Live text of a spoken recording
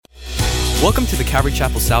Welcome to the Calvary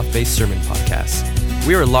Chapel South Bay Sermon Podcast.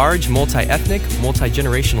 We are a large, multi-ethnic,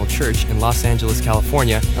 multi-generational church in Los Angeles,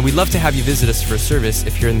 California, and we'd love to have you visit us for a service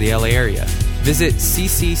if you're in the LA area. Visit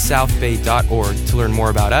ccsouthbay.org to learn more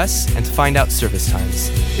about us and to find out service times.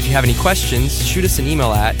 If you have any questions, shoot us an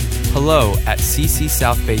email at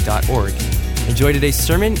hello@ccsouthbay.org. Enjoy today's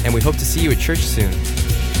sermon, and we hope to see you at church soon.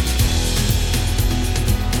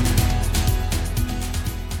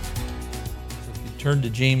 Turn to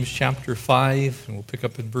James chapter 5, and we'll pick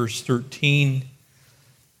up in verse 13,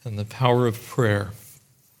 and the power of prayer.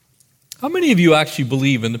 How many of you actually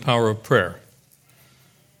believe in the power of prayer?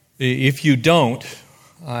 If you don't,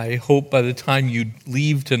 I hope by the time you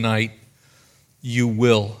leave tonight, you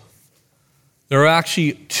will. There are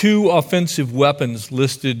actually two offensive weapons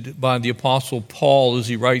listed by the Apostle Paul as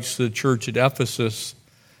he writes to the church at Ephesus,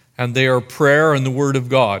 and they are prayer and the Word of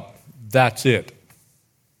God. That's it.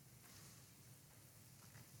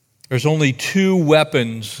 There's only two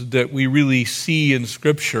weapons that we really see in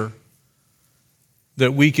Scripture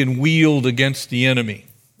that we can wield against the enemy,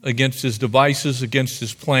 against his devices, against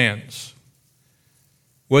his plans.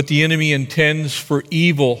 What the enemy intends for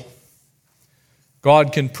evil,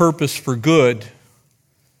 God can purpose for good,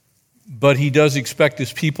 but he does expect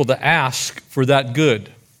his people to ask for that good.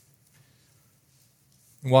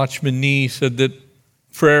 Watchman Nee said that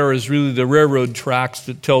prayer is really the railroad tracks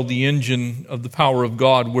that tell the engine of the power of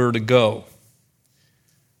God where to go.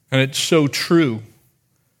 And it's so true.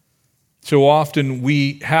 So often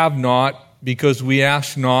we have not because we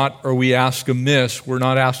ask not or we ask amiss. We're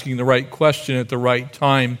not asking the right question at the right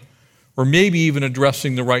time or maybe even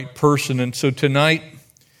addressing the right person. And so tonight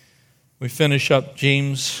we finish up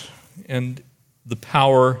James and the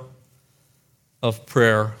power of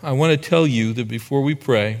prayer. I want to tell you that before we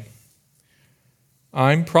pray,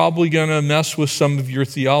 I'm probably going to mess with some of your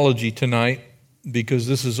theology tonight because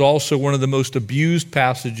this is also one of the most abused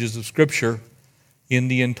passages of Scripture in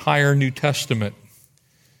the entire New Testament.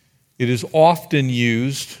 It is often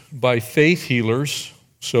used by faith healers,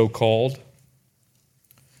 so-called,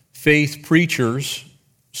 faith preachers,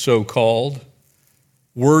 so-called,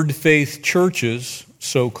 word faith churches,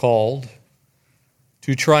 so-called,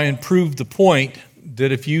 to try and prove the point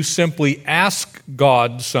that if you simply ask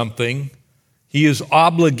God something, He is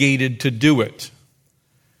obligated to do it.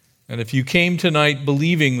 And if you came tonight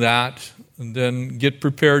believing that, then get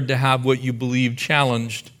prepared to have what you believe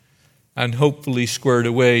challenged and hopefully squared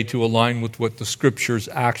away to align with what the Scriptures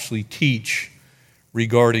actually teach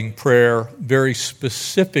regarding prayer, very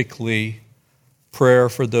specifically prayer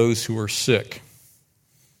for those who are sick.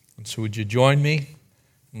 And so would you join me?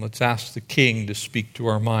 And let's ask the King to speak to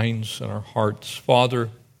our minds and our hearts. Father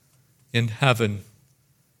in heaven,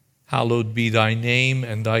 hallowed be thy name,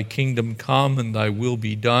 and thy kingdom come, and thy will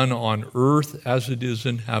be done on earth as it is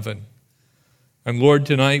in heaven. And Lord,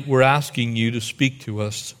 tonight we're asking you to speak to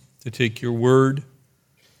us, to take your word,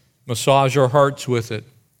 massage our hearts with it,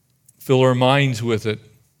 fill our minds with it,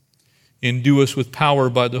 endue us with power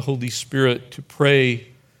by the Holy Spirit to pray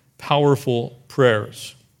powerful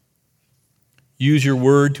prayers. Use your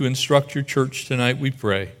word to instruct your church tonight, we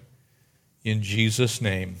pray. In Jesus'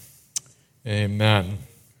 name, amen.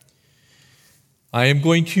 I am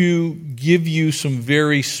going to give you some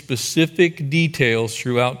very specific details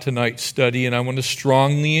throughout tonight's study, and I want to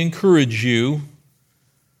strongly encourage you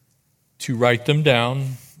to write them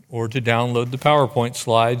down or to download the PowerPoint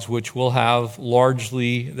slides, which will have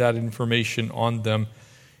largely that information on them.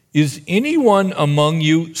 Is anyone among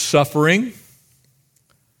you suffering?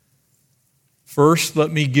 First,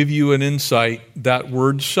 let me give you an insight. That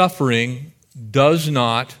word suffering does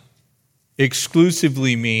not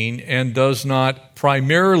exclusively mean and does not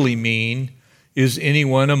primarily mean, is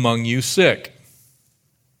anyone among you sick?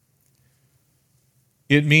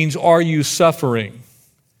 It means, are you suffering?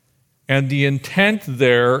 And the intent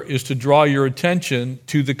there is to draw your attention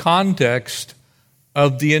to the context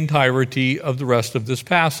of the entirety of the rest of this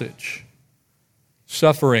passage.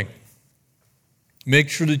 Suffering. Make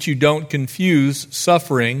sure that you don't confuse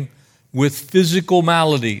suffering with physical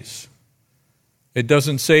maladies. It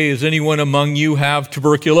doesn't say, does anyone among you have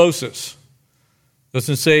tuberculosis? It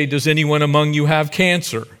doesn't say, does anyone among you have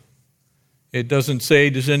cancer? It doesn't say,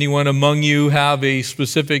 does anyone among you have a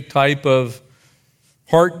specific type of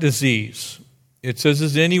heart disease? It says,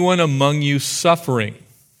 is anyone among you suffering?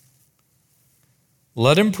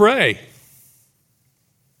 Let him pray.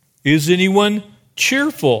 Is anyone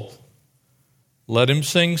cheerful? Let him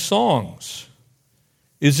sing songs.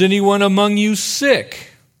 Is anyone among you sick?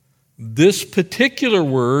 This particular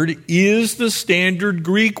word is the standard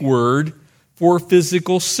Greek word for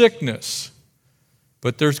physical sickness.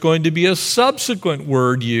 But there's going to be a subsequent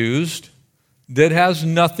word used that has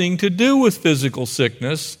nothing to do with physical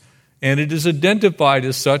sickness, and it is identified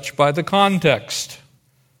as such by the context.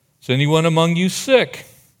 Is anyone among you sick?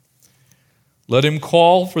 Let him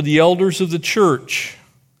call for the elders of the church.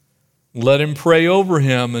 Let him pray over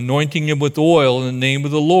him, anointing him with oil in the name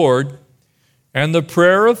of the Lord. And the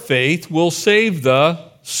prayer of faith will save the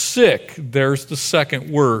sick. There's the second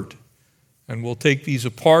word. And we'll take these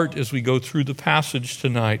apart as we go through the passage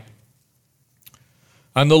tonight.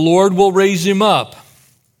 And the Lord will raise him up.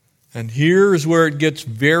 And here is where it gets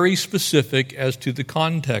very specific as to the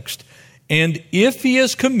context. And if he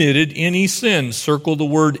has committed any sin, circle the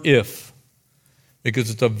word if, because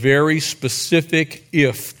it's a very specific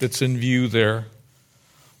if that's in view there.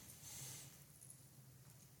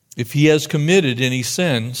 If he has committed any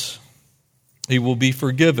sins, he will be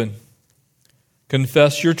forgiven.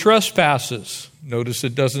 Confess your trespasses. Notice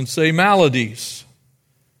it doesn't say maladies.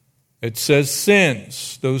 It says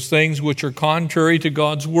sins, those things which are contrary to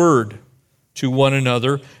God's word, to one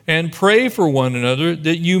another, and pray for one another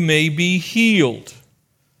that you may be healed.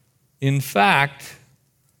 In fact,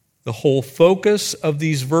 the whole focus of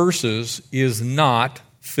these verses is not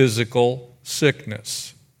physical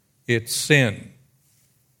sickness. It's sin.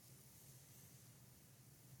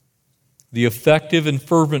 The effective and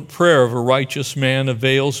fervent prayer of a righteous man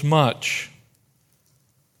avails much.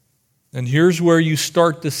 And here's where you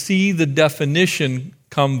start to see the definition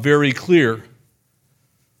come very clear.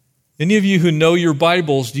 Any of you who know your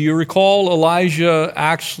Bibles, do you recall Elijah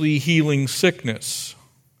actually healing sickness?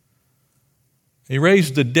 He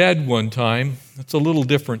raised the dead one time. That's a little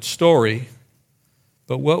different story.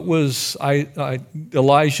 But what was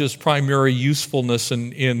Elijah's primary usefulness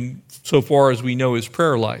in so far as we know his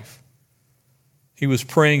prayer life? He was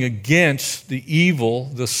praying against the evil,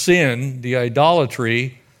 the sin, the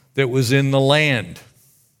idolatry that was in the land.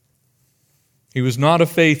 He was not a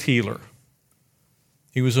faith healer.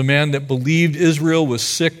 He was a man that believed Israel was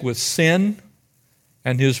sick with sin,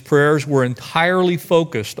 and his prayers were entirely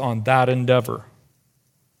focused on that endeavor.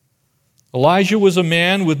 Elijah was a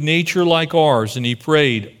man with nature like ours, and he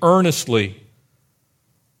prayed earnestly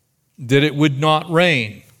that it would not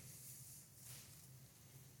rain.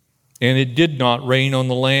 And it did not rain on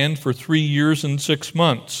the land for 3 years and 6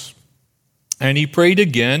 months. And he prayed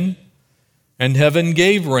again, and heaven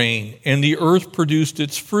gave rain, and the earth produced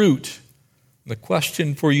its fruit. The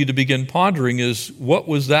question for you to begin pondering is, what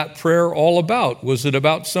was that prayer all about? Was it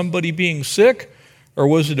about somebody being sick, or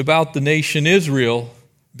was it about the nation Israel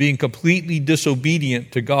being completely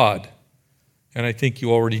disobedient to God? And I think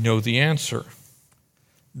you already know the answer.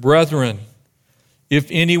 Brethren, if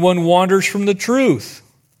anyone wanders from the truth,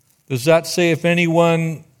 does that say if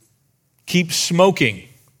anyone keeps smoking?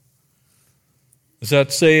 Does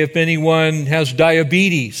that say if anyone has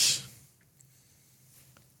diabetes?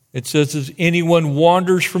 It says if anyone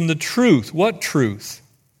wanders from the truth. What truth?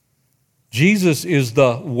 Jesus is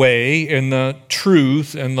the way and the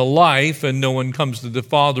truth and the life, and no one comes to the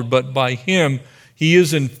Father but by him. He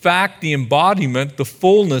is in fact the embodiment, the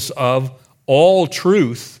fullness of all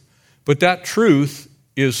truth. But that truth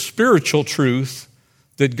is spiritual truth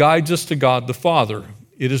that guides us to God the Father.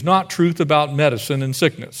 It is not truth about medicine and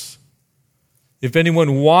sickness. If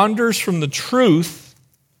anyone wanders from the truth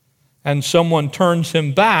and someone turns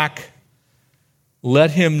him back,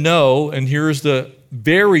 let him know, and here's the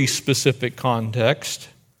very specific context,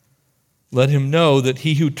 let him know that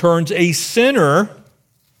he who turns a sinner,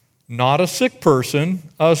 not a sick person,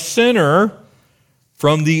 a sinner,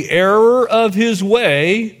 from the error of his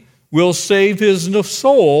way will save his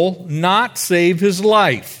soul, not save his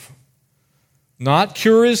life. Not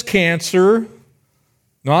cure his cancer,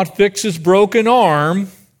 not fix his broken arm,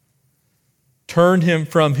 turn him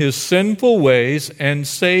from his sinful ways and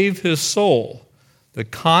save his soul. The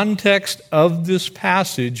context of this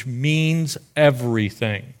passage means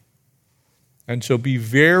everything. And so be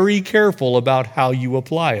very careful about how you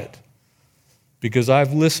apply it. Because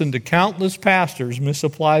I've listened to countless pastors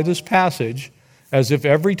misapply this passage as if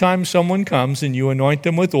every time someone comes and you anoint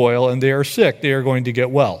them with oil and they are sick, they are going to get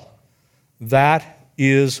well. That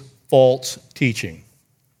is false teaching.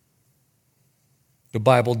 The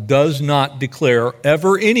Bible does not declare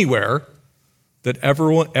ever anywhere that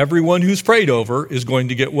everyone who's prayed over is going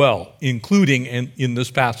to get well, including in this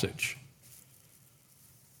passage.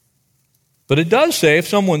 But it does say if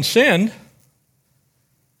someone sinned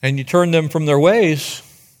and you turn them from their ways,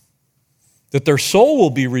 that their soul will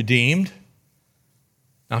be redeemed.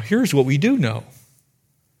 Now here's what we do know.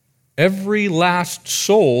 Every last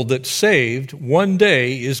soul that's saved one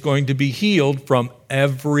day is going to be healed from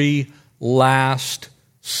every last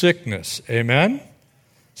sickness. Amen?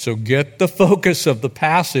 So get the focus of the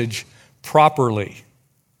passage properly.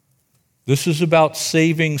 This is about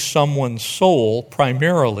saving someone's soul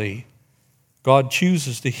primarily. God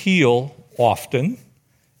chooses to heal often,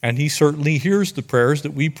 and he certainly hears the prayers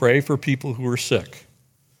that we pray for people who are sick.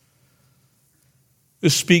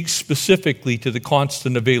 This speaks specifically to the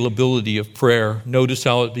constant availability of prayer. Notice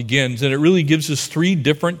how it begins, and it really gives us three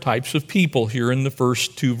different types of people here in the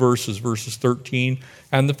first two verses, verses 13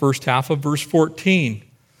 and the first half of verse 14.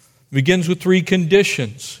 It begins with three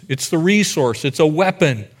conditions. It's the resource, it's a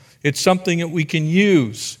weapon, it's something that we can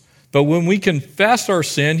use. But when we confess our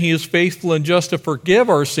sin, he is faithful and just to forgive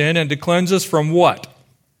our sin and to cleanse us from what?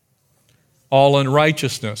 All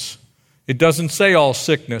unrighteousness. It doesn't say all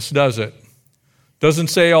sickness, does it? Doesn't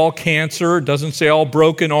say all cancer, doesn't say all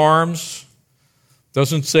broken arms,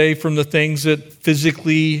 doesn't say from the things that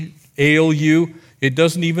physically ail you. It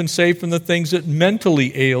doesn't even say from the things that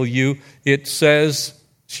mentally ail you. It says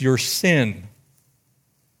it's your sin.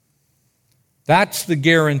 That's the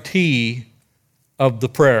guarantee of the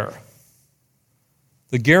prayer.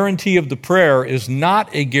 The guarantee of the prayer is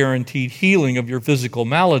not a guaranteed healing of your physical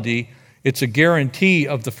malady. It's a guarantee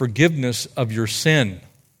of the forgiveness of your sin.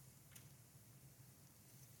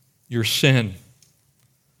 Your sin.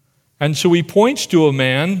 And so he points to a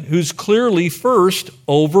man who's clearly first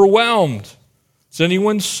overwhelmed. Is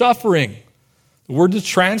anyone suffering? The word that's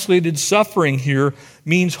translated suffering here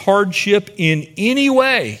means hardship in any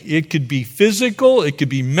way. It could be physical, it could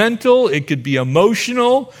be mental, it could be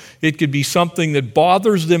emotional, it could be something that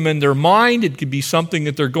bothers them in their mind, it could be something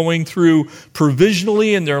that they're going through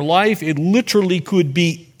provisionally in their life. It literally could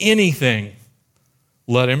be anything.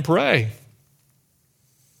 Let him pray.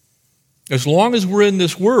 As long as we're in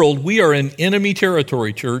this world, we are in enemy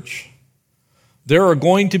territory, church. There are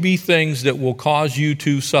going to be things that will cause you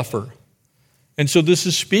to suffer. And so this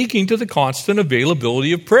is speaking to the constant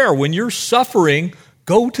availability of prayer. When you're suffering,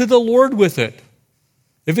 go to the Lord with it.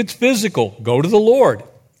 If it's physical, go to the Lord.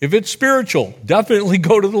 If it's spiritual, definitely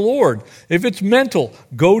go to the Lord. If it's mental,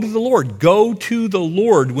 go to the Lord. Go to the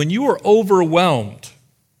Lord. When you are overwhelmed,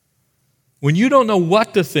 when you don't know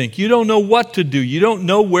what to think, you don't know what to do, you don't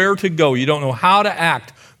know where to go, you don't know how to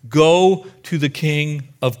act, go to the King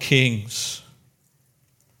of Kings.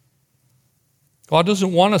 God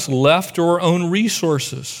doesn't want us left to our own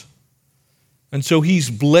resources. And so he's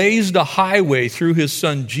blazed a highway through his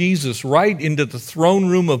son Jesus right into the throne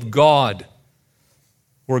room of God,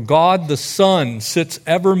 where God the Son sits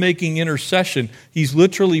ever making intercession. He's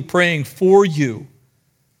literally praying for you.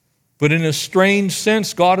 But in a strange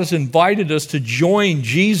sense, God has invited us to join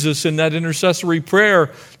Jesus in that intercessory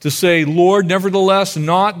prayer to say, Lord, nevertheless,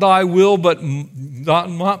 not thy will, but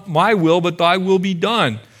not my will, but thy will be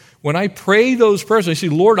done. When I pray those prayers, I say,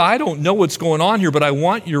 Lord, I don't know what's going on here, but I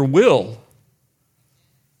want your will.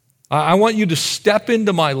 I want you to step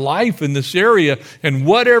into my life in this area, and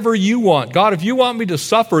whatever you want. God, if you want me to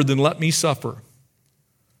suffer, then let me suffer.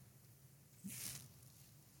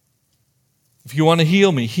 If you want to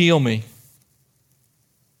heal me, heal me.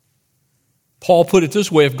 Paul put it this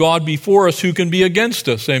way, if God be for us, who can be against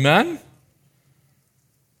us? Amen?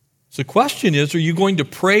 So the question is, are you going to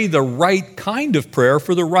pray the right kind of prayer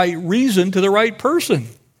for the right reason to the right person?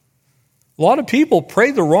 A lot of people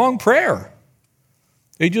pray the wrong prayer.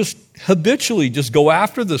 They just habitually just go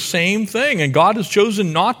after the same thing, and God has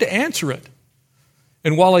chosen not to answer it.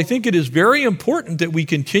 And while I think it is very important that we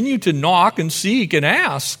continue to knock and seek and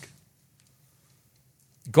ask,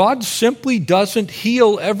 God simply doesn't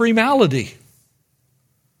heal every malady.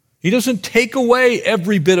 He doesn't take away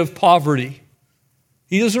every bit of poverty.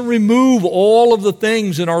 He doesn't remove all of the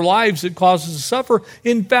things in our lives that cause us to suffer.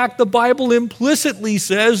 In fact, the Bible implicitly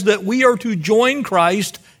says that we are to join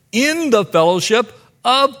Christ in the fellowship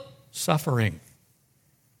of suffering.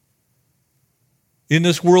 In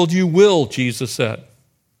this world you will, Jesus said,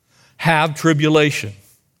 have tribulation.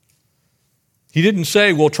 He didn't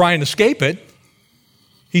say, well, try and escape it.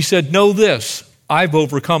 He said, know this, I've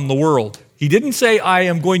overcome the world. He didn't say, I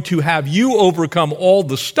am going to have you overcome all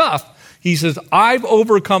the stuff. He says, I've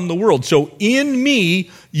overcome the world. So in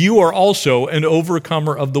me, you are also an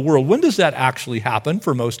overcomer of the world. When does that actually happen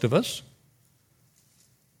for most of us?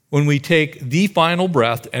 When we take the final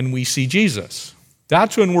breath and we see Jesus.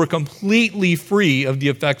 That's when we're completely free of the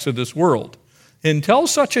effects of this world. Until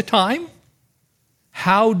such a time,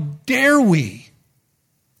 how dare we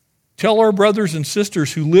tell our brothers and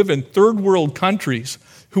sisters who live in third world countries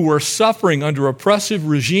who are suffering under oppressive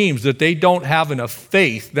regimes that they don't have enough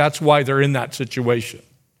faith. That's why they're in that situation.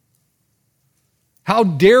 How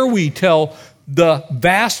dare we tell the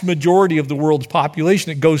vast majority of the world's population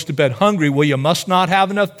that goes to bed hungry. Well, you must not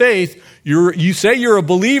have enough faith. You say you're a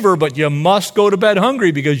believer, but you must go to bed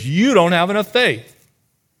hungry because you don't have enough faith.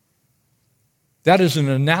 That is an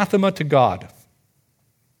anathema to God.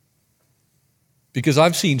 Because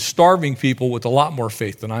I've seen starving people with a lot more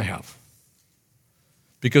faith than I have.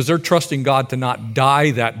 Because they're trusting God to not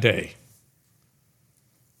die that day.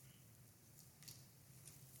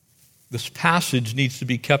 This passage needs to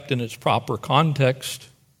be kept in its proper context.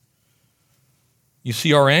 You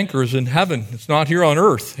see, our anchor is in heaven. It's not here on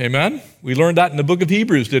earth. Amen? We learned that in the book of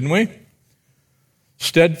Hebrews, didn't we?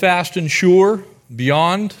 Steadfast and sure,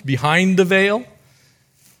 behind the veil.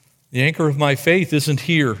 The anchor of my faith isn't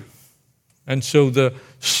here. And so the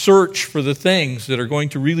search for the things that are going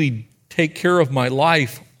to really take care of my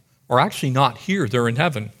life are actually not here. They're in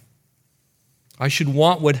heaven. I should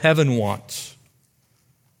want what heaven wants.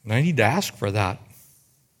 And I need to ask for that.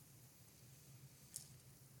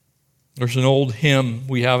 There's an old hymn,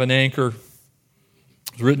 We Have an Anchor.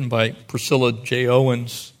 It's written by Priscilla J.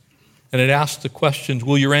 Owens. And it asks the questions,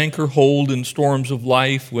 will your anchor hold in storms of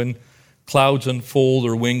life when clouds unfold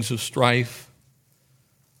or wings of strife?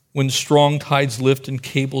 When strong tides lift and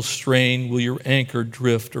cables strain, will your anchor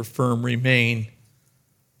drift or firm remain?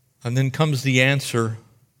 And then comes the answer.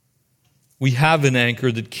 We have an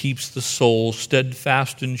anchor that keeps the soul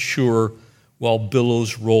steadfast and sure while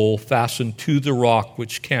billows roll, fastened to the rock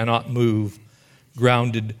which cannot move,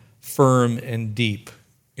 grounded firm and deep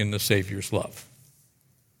in the Savior's love.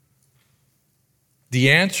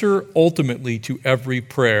 The answer ultimately to every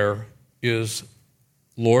prayer is,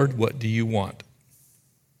 Lord, what do you want?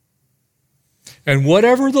 And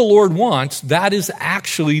whatever the Lord wants, that is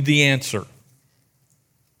actually the answer.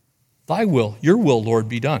 Thy will, your will, Lord,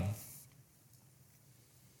 be done.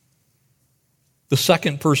 The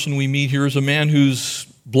second person we meet here is a man who's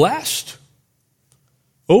blessed,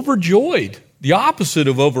 overjoyed, the opposite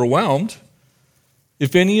of overwhelmed.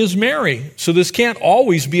 If any is merry. So this can't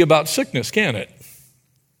always be about sickness, can it?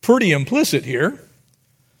 Pretty implicit here.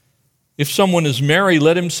 If someone is merry,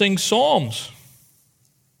 let him sing psalms.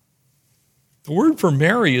 The word for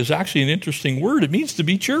merry is actually an interesting word. It means to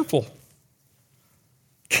be cheerful.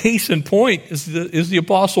 Case in point is the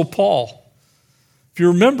Apostle Paul. If you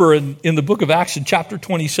remember in the book of Acts in chapter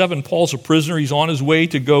 27, Paul's a prisoner. He's on his way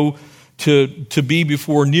to go to be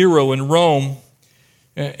before Nero in Rome.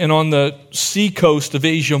 And on the seacoast of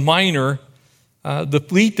Asia Minor, the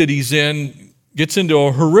fleet that he's in gets into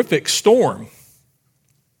a horrific storm.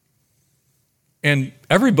 And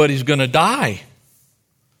everybody's going to die.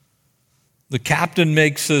 The captain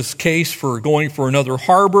makes his case for going for another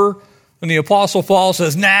harbor. And the Apostle Paul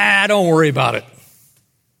says, nah, don't worry about it.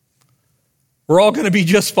 We're all going to be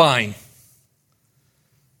just fine.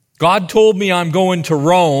 God told me I'm going to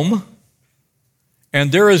Rome, and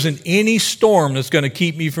there isn't any storm that's going to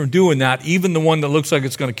keep me from doing that, even the one that looks like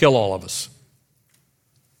it's going to kill all of us.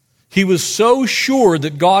 He was so sure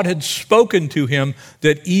that God had spoken to him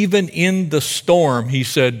that even in the storm, he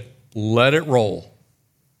said, let it roll.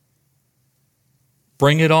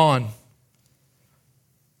 Bring it on.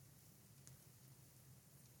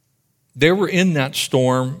 They were in that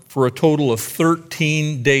storm for a total of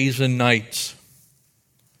 13 days and nights.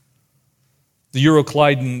 The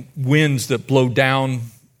Euroclydon winds that blow down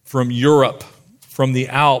from Europe, from the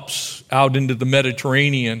Alps out into the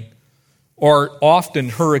Mediterranean, are often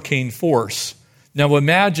hurricane force. Now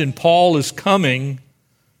imagine Paul is coming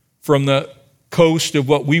from the coast of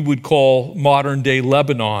what we would call modern-day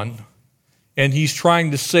Lebanon, and he's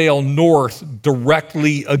trying to sail north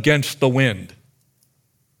directly against the wind.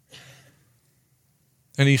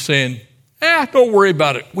 And he's saying, don't worry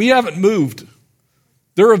about it. We haven't moved.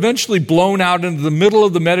 They're eventually blown out into the middle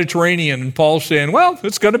of the Mediterranean. And Paul's saying, well,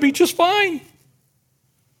 it's going to be just fine.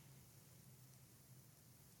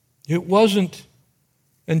 It wasn't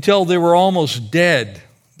until they were almost dead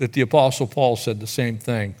that the Apostle Paul said the same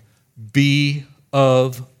thing. Be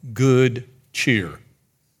of good cheer.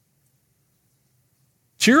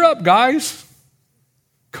 Cheer up, guys.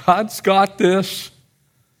 God's got this.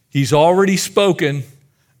 He's already spoken.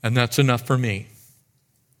 And that's enough for me.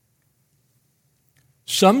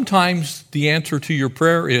 Sometimes the answer to your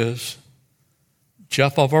prayer is,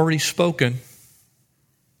 Jeff, I've already spoken.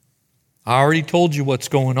 I already told you what's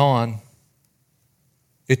going on.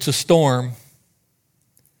 It's a storm.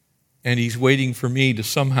 And he's waiting for me to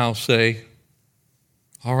somehow say,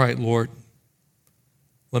 all right, Lord,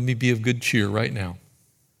 let me be of good cheer right now.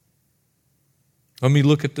 Let me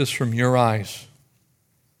look at this from your eyes.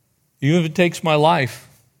 Even if it takes my life,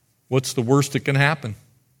 what's the worst that can happen?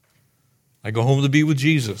 I go home to be with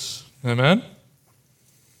Jesus. Amen?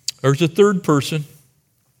 There's a third person,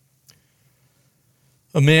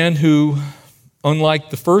 a man who, unlike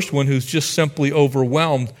the first one who's just simply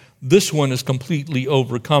overwhelmed, this one is completely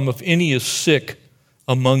overcome. If any is sick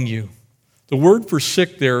among you. The word for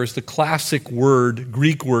sick there is the classic word,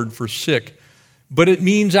 Greek word for sick, but it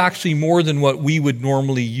means actually more than what we would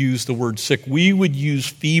normally use the word sick. We would use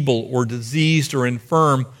feeble or diseased or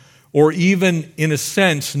infirm or even, in a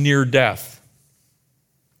sense, near death.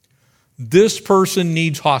 This person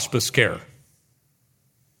needs hospice care.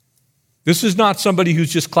 This is not somebody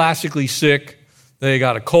who's just classically sick. They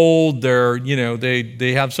got a cold,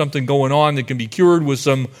 they have something going on that can be cured with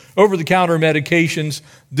some over-the-counter medications.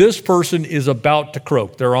 This person is about to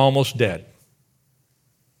croak. They're almost dead.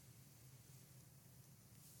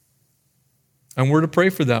 And we're to pray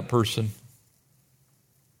for that person.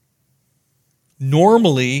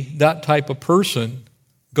 Normally, that type of person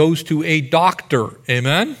goes to a doctor.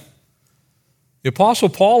 Amen? The Apostle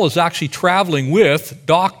Paul is actually traveling with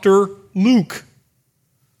Dr. Luke.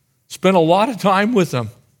 Spent a lot of time with him.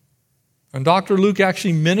 And Dr. Luke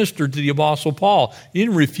actually ministered to the Apostle Paul. He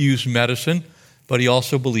didn't refuse medicine, but he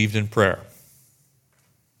also believed in prayer.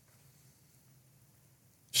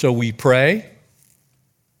 So we pray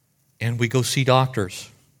and we go see doctors.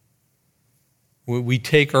 We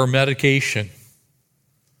take our medication.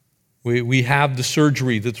 We have the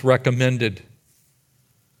surgery that's recommended.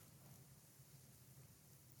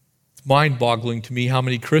 It's mind-boggling to me how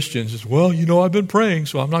many Christians is, I've been praying,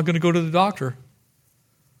 so I'm not going to go to the doctor.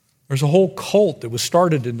 There's a whole cult that was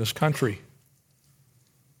started in this country.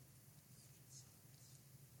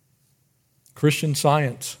 Christian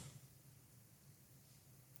Science.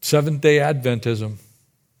 Seventh-day Adventism.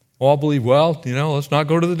 All believe, let's not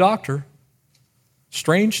go to the doctor.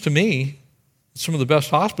 Strange to me, some of the best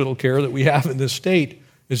hospital care that we have in this state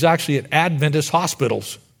is actually at Adventist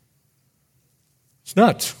hospitals. It's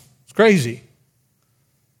nuts. It's crazy.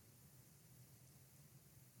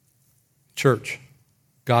 Church,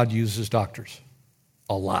 God uses doctors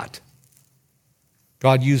a lot.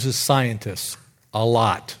 God uses scientists a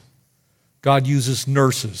lot. God uses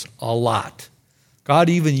nurses a lot. God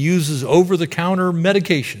even uses over-the-counter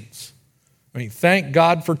medications. Thank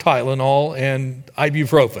God for Tylenol and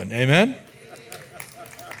ibuprofen. Amen?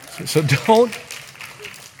 So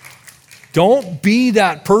don't be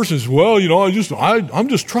that person who's, I'm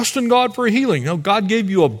just trusting God for healing. No, God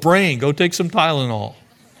gave you a brain. Go take some Tylenol.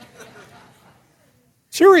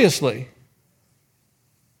 Seriously.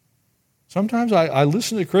 Sometimes I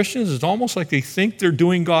listen to Christians, it's almost like they think they're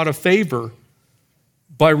doing God a favor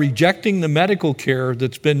by rejecting the medical care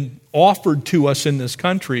that's been offered to us in this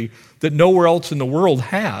country that nowhere else in the world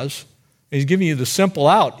has. And he's giving you the simple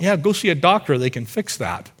out. Yeah, go see a doctor. They can fix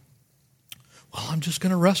that. Well, I'm just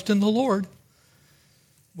going to rest in the Lord.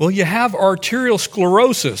 Well, you have arterial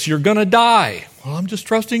sclerosis. You're going to die. Well, I'm just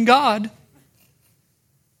trusting God.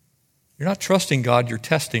 You're not trusting God. You're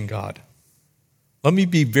testing God. Let me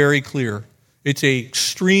be very clear. It's an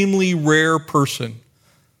extremely rare person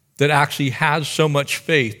that actually has so much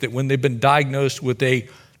faith that when they've been diagnosed with a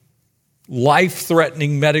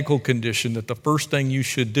life-threatening medical condition, that the first thing you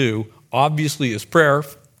should do, obviously, is prayer.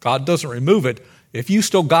 God doesn't remove it. If you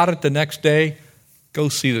still got it the next day, go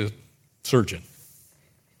see the surgeon.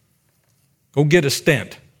 Go get a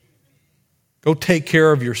stent. Go take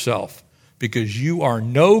care of yourself because you are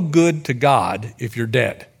no good to God if you're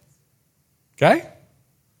dead. Okay?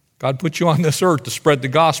 God put you on this earth to spread the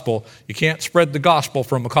gospel. You can't spread the gospel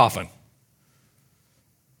from a coffin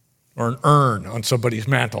or an urn on somebody's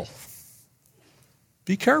mantle.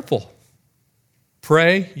 Be careful.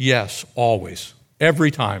 Pray, yes, always,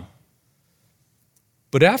 every time.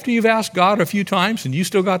 But after you've asked God a few times and you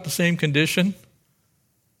still got the same condition,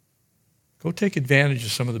 go take advantage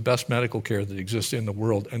of some of the best medical care that exists in the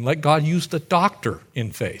world and let God use the doctor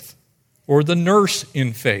in faith or the nurse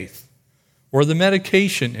in faith or the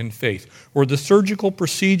medication in faith or the surgical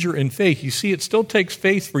procedure in faith. You see, it still takes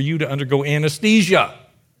faith for you to undergo anesthesia,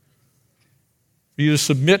 for you to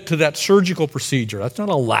submit to that surgical procedure. That's not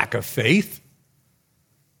a lack of faith.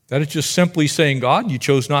 That is just simply saying, God, you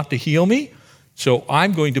chose not to heal me, so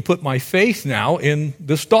I'm going to put my faith now in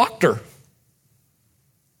this doctor.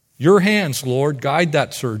 Your hands, Lord, guide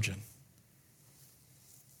that surgeon.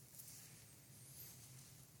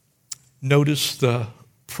 Notice the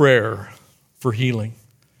prayer for healing.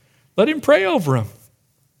 Let him pray over him.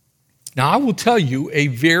 Now, I will tell you a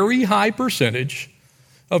very high percentage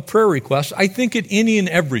of prayer requests, I think at any and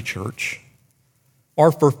every church,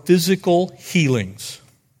 are for physical healings.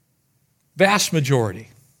 Vast majority.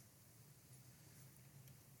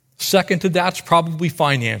 Second to that's probably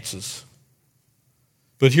finances.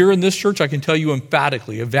 But here in this church, I can tell you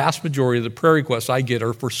emphatically, a vast majority of the prayer requests I get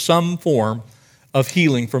are for some form of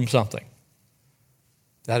healing from something.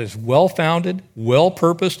 That is well-founded,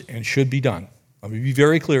 well-purposed, and should be done. Let me be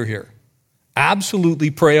very clear here.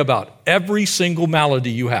 Absolutely pray about every single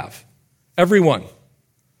malady you have. Every one.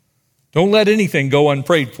 Don't let anything go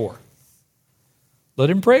unprayed for.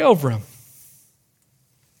 Let him pray over him.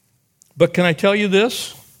 But can I tell you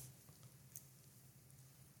this?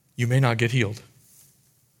 You may not get healed.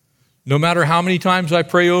 No matter how many times I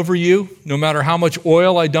pray over you, no matter how much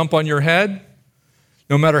oil I dump on your head,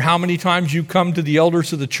 no matter how many times you come to the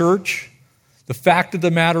elders of the church, the fact of the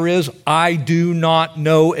matter is, I do not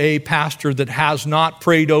know a pastor that has not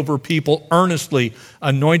prayed over people earnestly,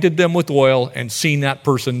 anointed them with oil, and seen that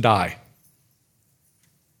person die.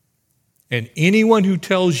 And anyone who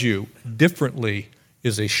tells you differently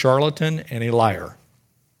is a charlatan and a liar.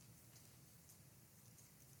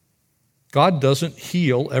 God doesn't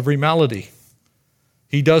heal every malady.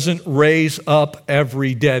 He doesn't raise up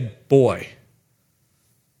every dead boy.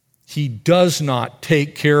 He does not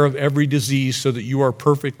take care of every disease so that you are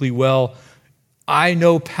perfectly well. I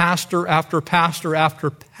know pastor after pastor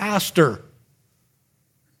after pastor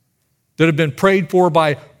that have been prayed for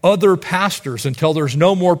by other pastors until there's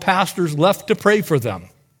no more pastors left to pray for them,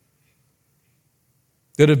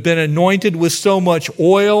 that have been anointed with so much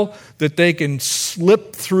oil that they can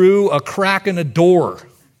slip through a crack in a door.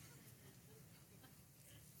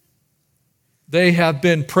 They have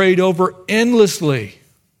been prayed over endlessly.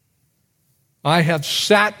 I have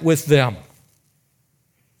sat with them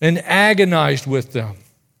and agonized with them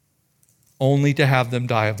only to have them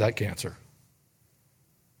die of that cancer.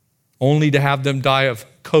 Only to have them die of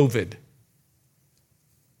COVID.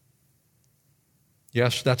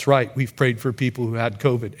 Yes, that's right. We've prayed for people who had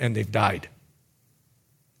COVID and they've died.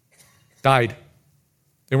 Died.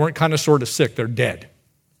 They weren't kind of sort of sick. They're dead.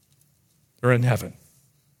 They're in heaven.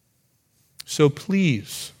 So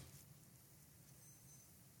please,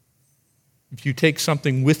 if you take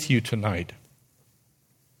something with you tonight,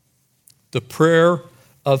 the prayer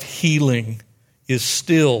of healing is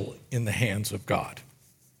still in the hands of God.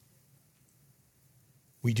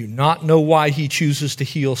 We do not know why he chooses to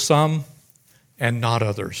heal some and not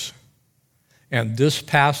others. And this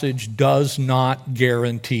passage does not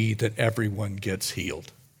guarantee that everyone gets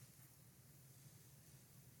healed.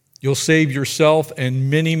 You'll save yourself and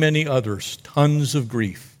many, many others tons of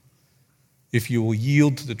grief if you will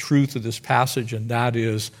yield to the truth of this passage, and that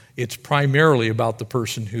is, it's primarily about the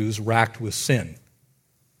person who's racked with sin.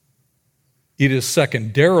 It is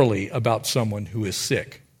secondarily about someone who is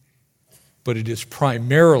sick, but it is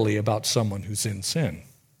primarily about someone who's in sin.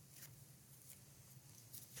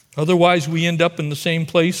 Otherwise, we end up in the same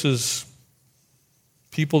place as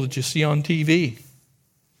people that you see on TV.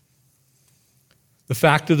 The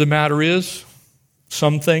fact of the matter is,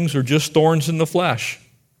 some things are just thorns in the flesh.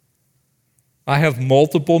 I have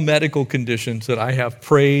multiple medical conditions that I have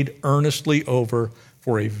prayed earnestly over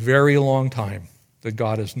for a very long time that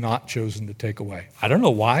God has not chosen to take away. I don't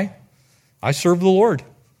know why. I serve the Lord.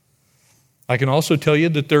 I can also tell you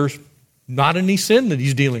that there's not any sin that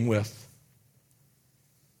he's dealing with.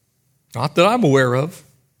 Not that I'm aware of.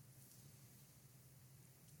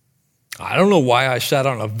 I don't know why I sat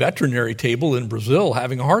on a veterinary table in Brazil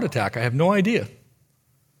having a heart attack. I have no idea.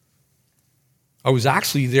 I was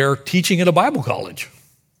actually there teaching at a Bible college.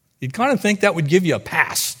 You'd kind of think that would give you a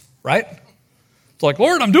pass, right? It's like,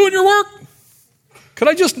 Lord, I'm doing your work. Could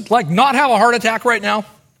I just not have a heart attack right now?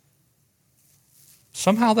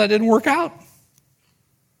 Somehow that didn't work out.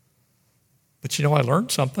 But I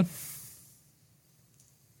learned something.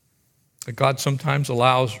 That God sometimes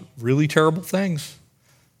allows really terrible things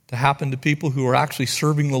to happen to people who are actually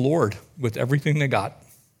serving the Lord with everything they got.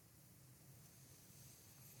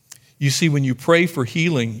 You see, when you pray for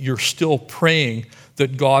healing, you're still praying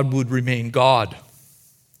that God would remain God.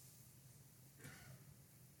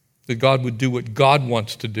 That God would do what God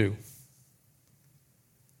wants to do.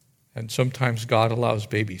 And sometimes God allows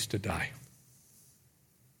babies to die.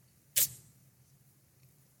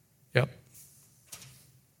 Yep.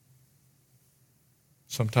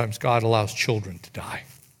 Sometimes God allows children to die.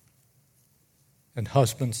 And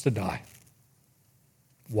husbands to die.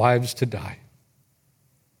 Wives to die.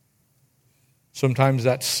 Sometimes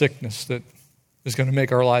that's sickness that is going to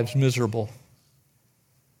make our lives miserable,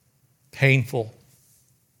 painful.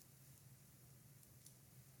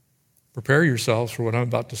 Prepare yourselves for what I'm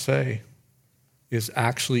about to say is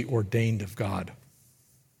actually ordained of God.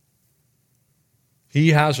 He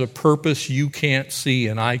has a purpose you can't see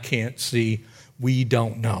and I can't see. We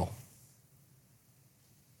don't know.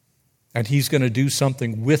 And he's going to do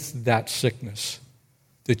something with that sickness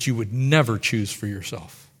that you would never choose for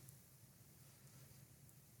yourself.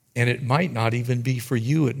 And it might not even be for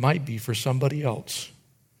you. It might be for somebody else.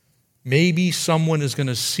 Maybe someone is going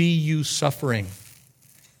to see you suffering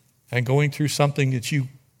and going through something that you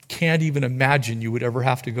can't even imagine you would ever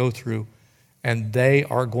have to go through, and they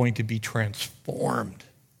are going to be transformed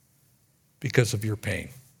because of your pain.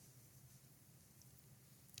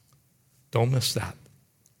 Don't miss that.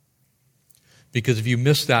 Because if you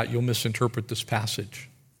miss that, you'll misinterpret this passage.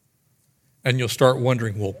 And you'll start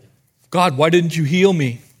wondering, well, God, why didn't you heal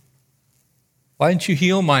me? Why didn't you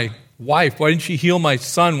heal my wife? Why didn't you heal my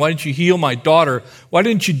son? Why didn't you heal my daughter? Why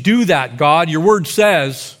didn't you do that, God? Your word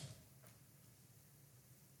says.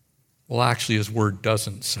 Well, actually, his word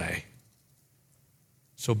doesn't say.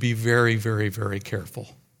 So be very, very, very careful.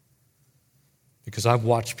 Because I've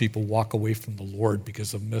watched people walk away from the Lord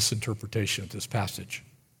because of misinterpretation of this passage.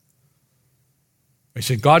 They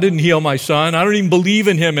said, God didn't heal my son. I don't even believe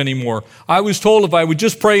in him anymore. I was told if I would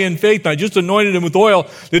just pray in faith and I just anointed him with oil,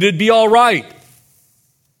 that it'd be all right.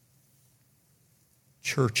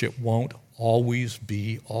 Church, it won't always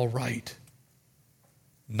be all right.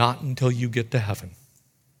 Not until you get to heaven.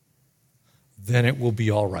 Then it will be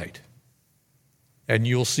all right. And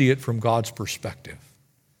you'll see it from God's perspective.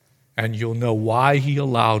 And you'll know why he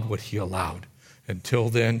allowed what he allowed. Until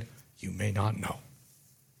then, you may not know.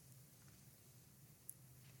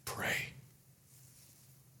 Pray.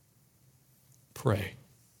 Pray.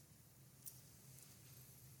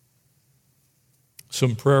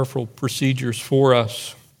 Some prayerful procedures for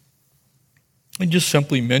us. I just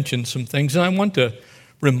simply mentioned some things. And I want to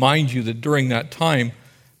remind you that during that time,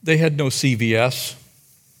 they had no CVS.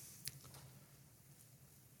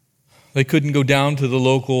 They couldn't go down to the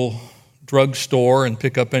local drugstore and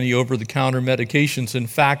pick up any over-the-counter medications. In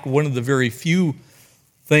fact, one of the very few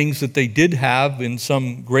things that they did have in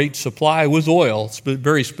some great supply was oil,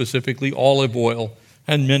 very specifically olive oil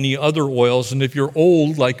and many other oils. And if you're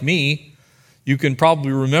old like me, you can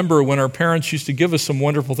probably remember when our parents used to give us some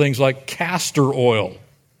wonderful things like castor oil.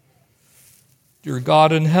 Dear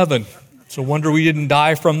God in heaven, it's a wonder we didn't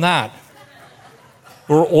die from that.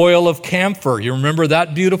 Or oil of camphor. You remember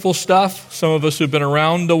that beautiful stuff? Some of us who've been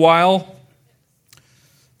around a while.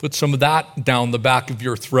 Put some of that down the back of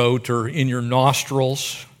your throat or in your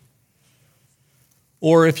nostrils.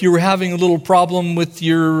 Or if you were having a little problem with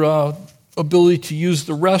your ability to use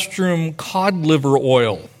the restroom, cod liver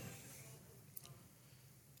oil.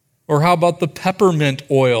 Or how about the peppermint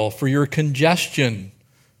oil for your congestion,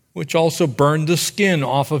 which also burned the skin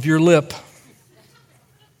off of your lip?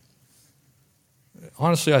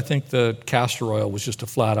 Honestly, I think the castor oil was just a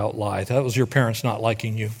flat-out lie. That was your parents not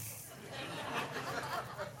liking you.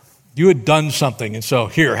 You had done something, and so,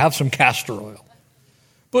 here, have some castor oil.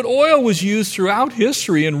 But oil was used throughout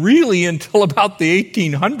history, and really until about the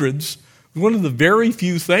 1800s, one of the very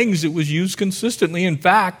few things that was used consistently. In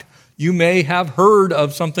fact, you may have heard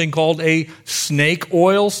of something called a snake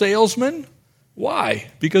oil salesman. Why?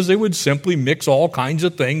 Because they would simply mix all kinds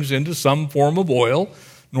of things into some form of oil.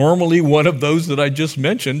 Normally one of those that I just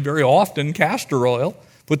mentioned, very often castor oil,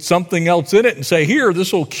 put something else in it and say, here,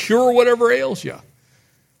 this will cure whatever ails you.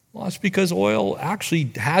 Well, it's because oil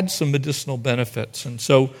actually had some medicinal benefits. And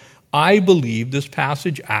so I believe this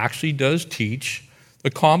passage actually does teach the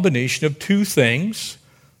combination of two things,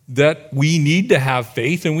 that we need to have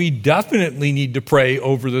faith and we definitely need to pray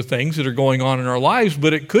over the things that are going on in our lives,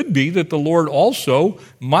 but it could be that the Lord also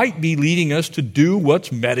might be leading us to do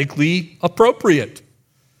what's medically appropriate.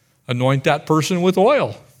 Anoint that person with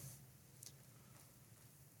oil.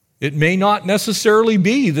 It may not necessarily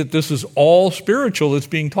be that this is all spiritual that's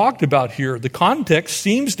being talked about here. The context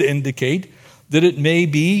seems to indicate that it may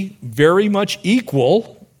be very much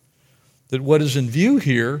equal, that what is in view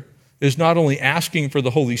here is not only asking for the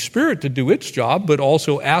Holy Spirit to do its job, but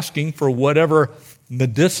also asking for whatever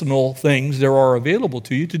medicinal things there are available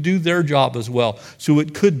to you to do their job as well. So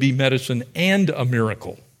it could be medicine and a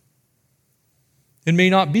miracle. It may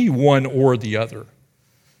not be one or the other.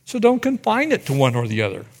 So don't confine it to one or the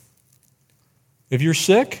other. If you're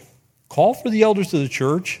sick, call for the elders of the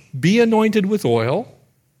church, be anointed with oil.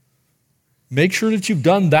 Make sure that you've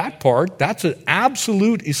done that part. That's an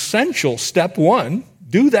absolute essential step one.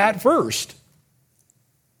 Do that first.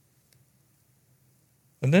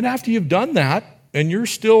 And then after you've done that, and you're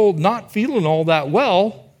still not feeling all that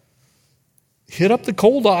well, hit up the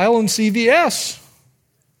cold aisle in CVS.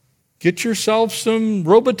 Get yourself some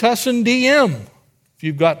Robitussin DM if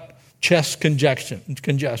you've got chest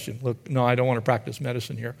congestion. Look, no, I don't want to practice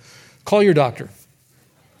medicine here. Call your doctor.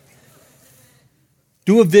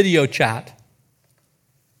 Do a video chat.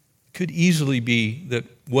 Could easily be that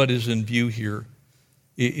what is in view here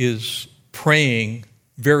is praying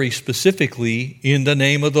very specifically in the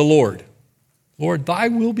name of the Lord. Lord, thy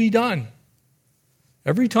will be done.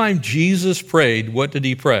 Every time Jesus prayed, what did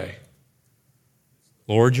he pray?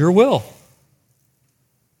 Lord, your will.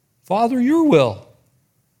 Father, your will.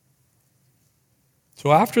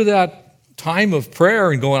 So after that time of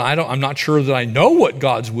prayer and going, I'm not sure that I know what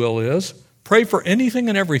God's will is, pray for anything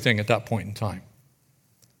and everything at that point in time.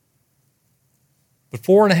 But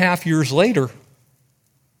 4.5 years later,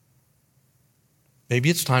 maybe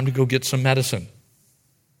it's time to go get some medicine.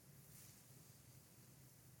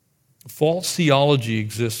 False theology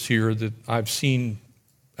exists here that I've seen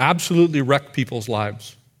absolutely wreck people's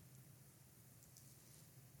lives.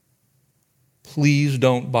 Please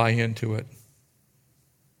don't buy into it.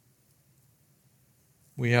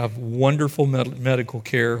 We have wonderful medical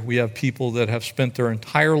care. We have people that have spent their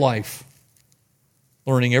entire life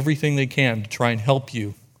learning everything they can to try and help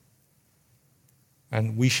you.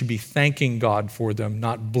 And we should be thanking God for them,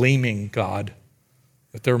 not blaming God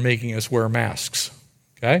that they're making us wear masks.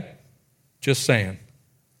 Okay? Just saying.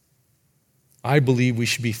 I believe we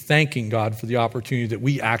should be thanking God for the opportunity that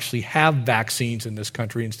we actually have vaccines in this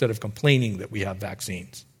country instead of complaining that we have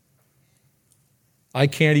vaccines. I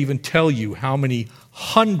can't even tell you how many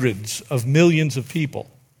hundreds of millions of people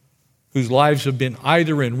whose lives have been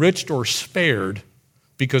either enriched or spared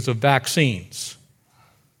because of vaccines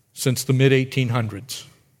since the mid-1800s.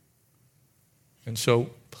 And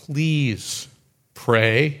so please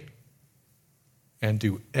pray and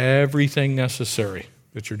do everything necessary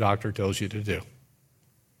that your doctor tells you to do.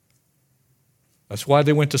 That's why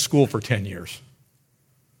they went to school for 10 years.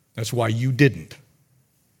 That's why you didn't.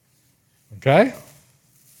 Okay?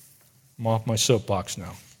 I'm off my soapbox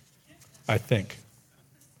now, I think.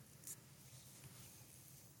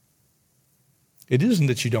 It isn't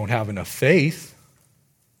that you don't have enough faith.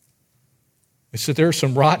 It's that there's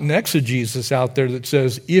some rotten exegesis out there that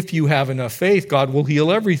says if you have enough faith, God will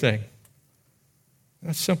heal everything.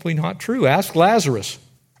 That's simply not true. Ask Lazarus.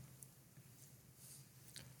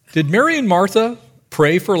 Did Mary and Martha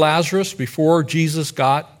pray for Lazarus before Jesus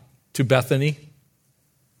got to Bethany?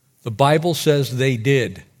 The Bible says they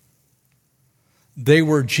did. They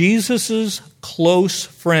were Jesus' close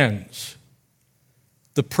friends.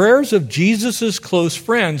 The prayers of Jesus' close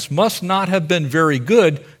friends must not have been very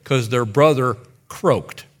good because their brother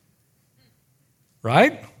croaked.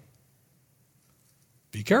 Right?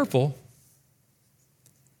 Be careful.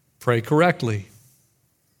 Pray correctly.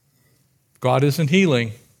 If God isn't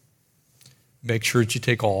healing, make sure that you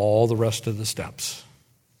take all the rest of the steps.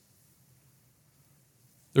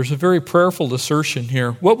 There's a very prayerful assertion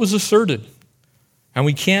here. What was asserted? And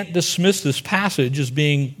we can't dismiss this passage as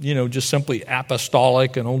being, just simply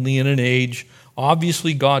apostolic and only in an age.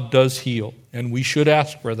 Obviously, God does heal, and we should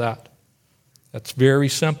ask for that. That's very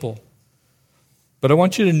simple. But I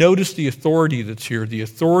want you to notice the authority that's here, the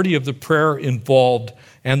authority of the prayer involved.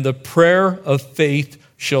 And the prayer of faith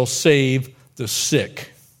shall save the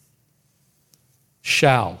sick.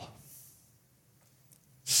 Shall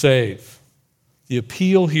save. The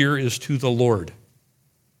appeal here is to the Lord.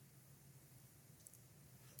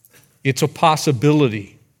 It's a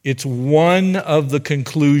possibility. It's one of the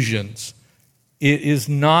conclusions. It is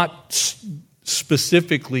not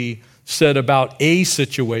specifically said about a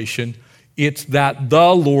situation. It's that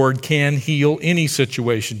the Lord can heal any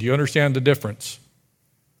situation. Do you understand the difference?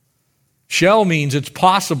 Shall means it's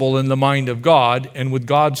possible in the mind of God and with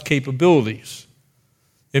God's capabilities.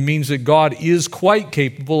 It means that God is quite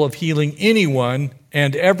capable of healing anyone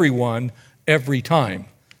and everyone every time.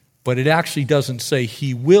 But it actually doesn't say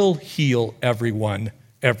he will heal everyone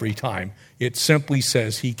every time. It simply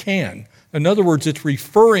says he can. In other words, it's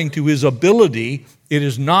referring to his ability. It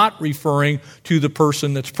is not referring to the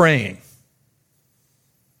person that's praying.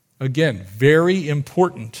 Again, very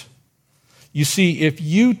important. You see, if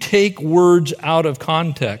you take words out of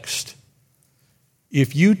context,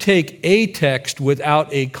 if you take a text without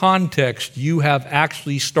a context, you have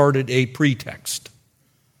actually started a pretext.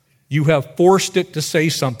 You have forced it to say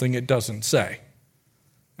something it doesn't say.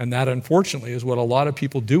 And that, unfortunately, is what a lot of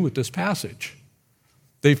people do with this passage.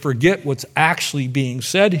 They forget what's actually being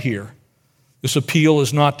said here. This appeal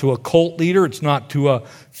is not to a cult leader. It's not to a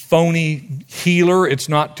phony healer. It's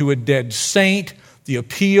not to a dead saint. The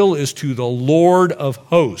appeal is to the Lord of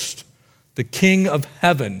hosts, the King of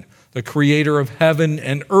heaven, the creator of heaven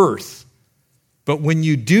and earth. But when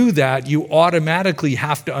you do that, you automatically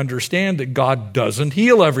have to understand that God doesn't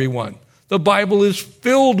heal everyone. The Bible is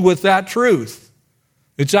filled with that truth.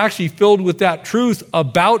 It's actually filled with that truth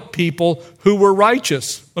about people who were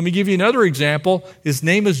righteous. Let me give you another example. His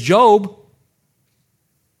name is Job.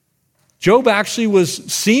 Job actually was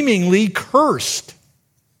seemingly cursed.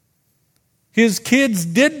 His kids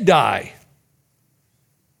did die.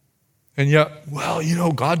 And yet,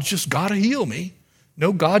 well, God's just got to heal me.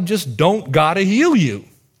 No, God just don't got to heal you.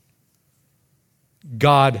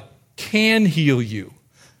 God can heal you.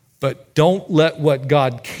 But don't let what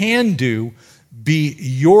God can do be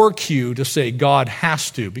your cue to say God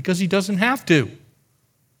has to, because he doesn't have to.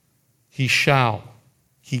 He shall.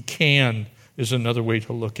 He can is another way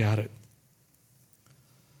to look at it.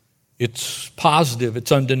 It's positive.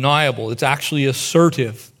 It's undeniable. It's actually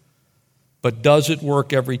assertive. But does it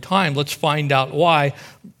work every time? Let's find out why.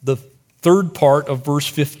 The third part of verse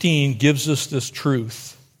 15 gives us this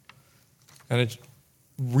truth. And it's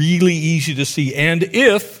really easy to see. And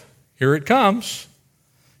if, here it comes,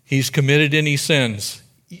 he's committed any sins.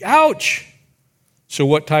 Ouch! So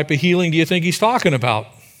what type of healing do you think he's talking about?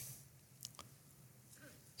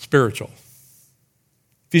 Spiritual.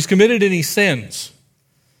 If he's committed any sins,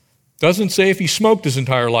 doesn't say if he smoked his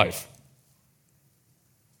entire life.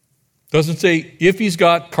 Doesn't say if he's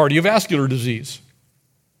got cardiovascular disease.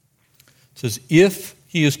 It says if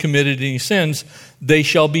he has committed any sins, they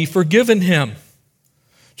shall be forgiven him.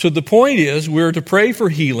 So the point is, we're to pray for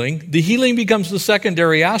healing. The healing becomes the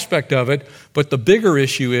secondary aspect of it, but the bigger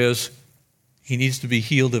issue is he needs to be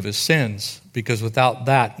healed of his sins, because without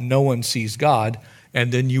that, no one sees God,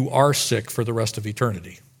 and then you are sick for the rest of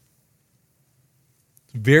eternity.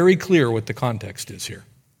 It's very clear what the context is here.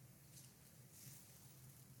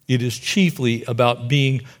 It is chiefly about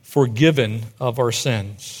being forgiven of our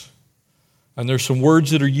sins. And there's some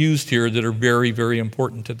words that are used here that are very, very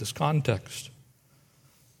important to this context.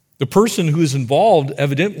 The person who is involved,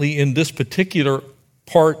 evidently, in this particular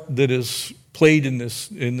part that is played in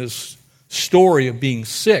this story of being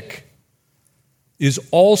sick is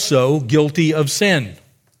also guilty of sin.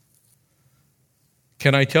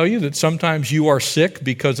 Can I tell you that sometimes you are sick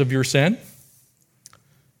because of your sin?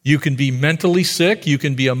 You can be mentally sick, you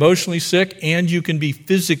can be emotionally sick, and you can be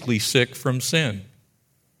physically sick from sin.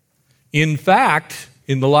 In fact,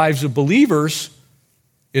 in the lives of believers,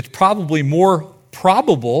 it's probably more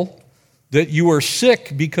probable that you are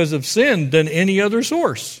sick because of sin than any other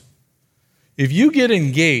source. If you get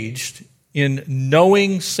engaged in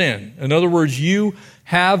knowing sin, in other words, you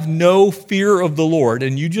have no fear of the Lord,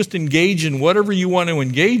 and you just engage in whatever you want to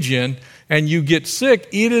engage in, and you get sick,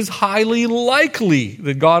 it is highly likely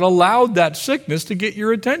that God allowed that sickness to get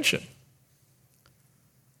your attention.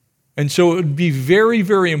 And so it would be very,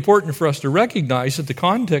 very important for us to recognize that the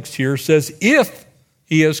context here says if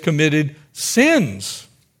he has committed sins,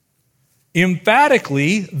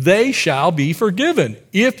 emphatically, they shall be forgiven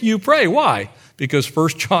if you pray. Why? Because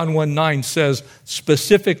 1 John 1:9 says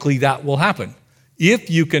specifically that will happen. If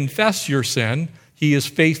you confess your sin, he is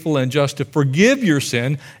faithful and just to forgive your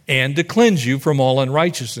sin and to cleanse you from all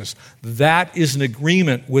unrighteousness. That is an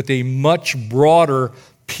agreement with a much broader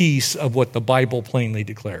piece of what the Bible plainly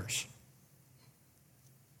declares.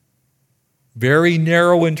 Very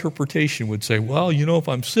narrow interpretation would say, well, if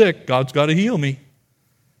I'm sick, God's got to heal me.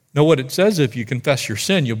 No, what it says, if you confess your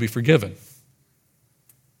sin, you'll be forgiven.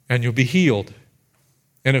 And you'll be healed.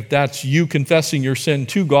 And if that's you confessing your sin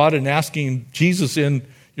to God and asking Jesus in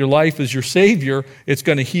your life as your Savior, it's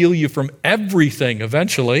going to heal you from everything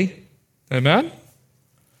eventually. Amen?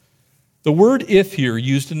 The word if here,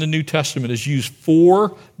 used in the New Testament, is used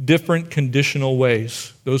 4 different conditional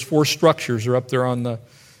ways. Those 4 structures are up there on the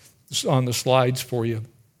slides for you.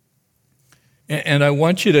 And I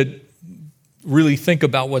want you to really think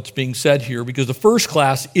about what's being said here, because the first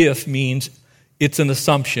class, if, means it's an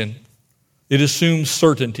assumption. It assumes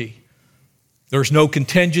certainty. There's no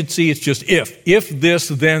contingency, it's just if. If this,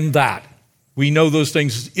 then that. We know those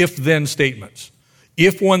things as if-then statements.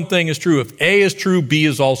 If one thing is true, if A is true, B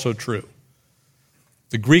is also true.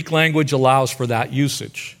 The Greek language allows for that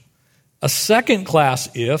usage. A second class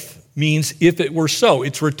if means if it were so.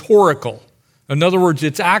 It's rhetorical. In other words,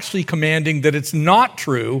 it's actually commanding that it's not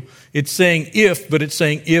true. It's saying if, but it's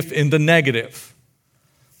saying if in the negative.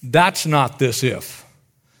 That's not this if.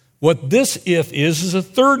 What this if is a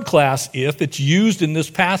third class if. It's used in this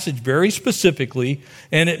passage very specifically,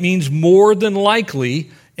 and it means more than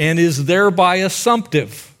likely and is thereby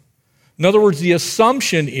assumptive. In other words, the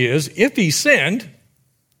assumption is if he sinned,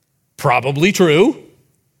 probably true.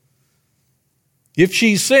 If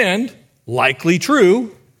she sinned, likely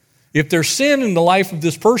true. If there's sin in the life of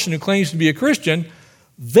this person who claims to be a Christian,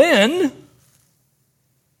 then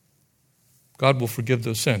God will forgive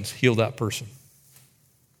those sins, heal that person.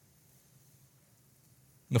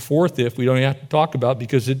 And the fourth if we don't have to talk about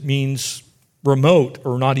because it means remote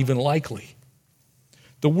or not even likely.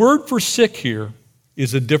 The word for sick here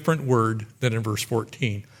is a different word than in verse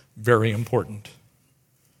 14. Very important.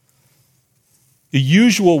 The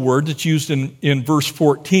usual word that's used in verse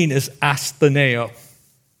 14 is astheneo.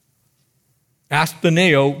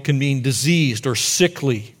 Astheneo can mean diseased or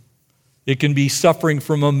sickly. It can be suffering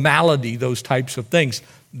from a malady, those types of things.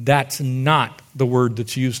 That's not the word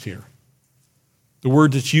that's used here. The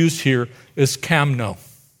word that's used here is kamno.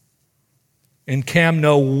 And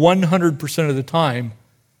kamno, 100% of the time,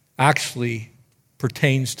 actually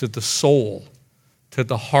pertains to the soul, to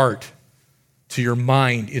the heart, to your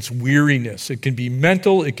mind. It's weariness. It can be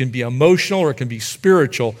mental, it can be emotional, or it can be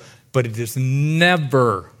spiritual, but it is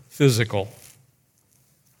never physical.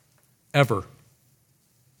 Ever.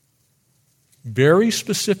 Very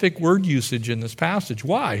specific word usage in this passage.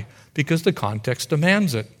 Why? Because the context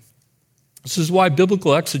demands it. This is why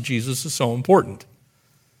biblical exegesis is so important.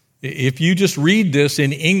 If you just read this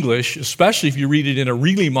in English, especially if you read it in a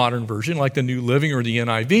really modern version like the New Living or the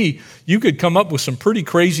NIV, you could come up with some pretty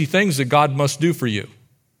crazy things that God must do for you.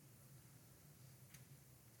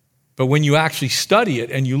 But when you actually study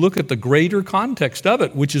it and you look at the greater context of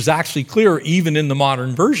it, which is actually clear even in the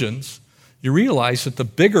modern versions, you realize that the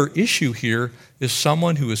bigger issue here is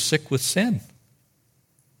someone who is sick with sin.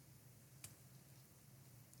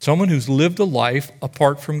 Someone who's lived a life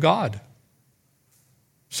apart from God.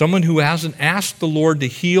 Someone who hasn't asked the Lord to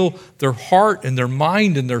heal their heart and their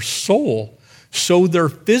mind and their soul, so their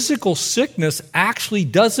physical sickness actually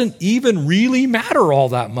doesn't even really matter all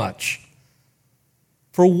that much.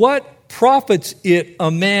 For what profits it a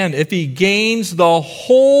man if he gains the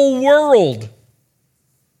whole world,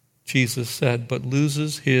 Jesus said, but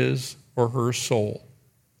loses his or her soul?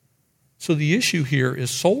 So the issue here is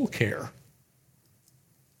soul care.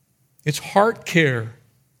 It's heart care.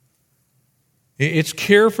 It's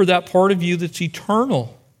care for that part of you that's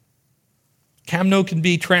eternal. Kamno can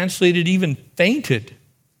be translated even fainted.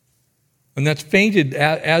 And that's fainted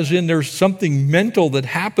as in there's something mental that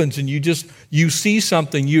happens and you see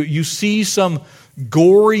something. You see some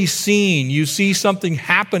gory scene. You see something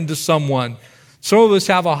happen to someone. Some of us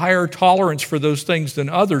have a higher tolerance for those things than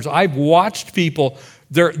others. I've watched people,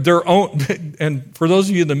 their own, and for those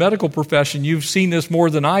of you in the medical profession, you've seen this more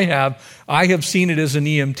than I have. I have seen it as an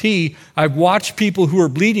EMT. I've watched people who are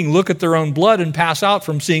bleeding look at their own blood and pass out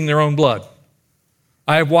from seeing their own blood.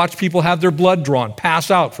 I have watched people have their blood drawn, pass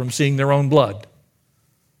out from seeing their own blood.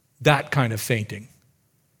 That kind of fainting.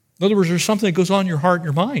 In other words, there's something that goes on in your heart and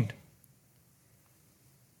your mind.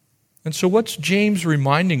 And so what's James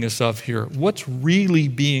reminding us of here? What's really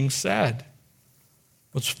being said?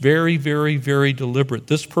 It's very, very, very deliberate.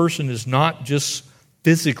 This person is not just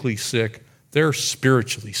physically sick, they're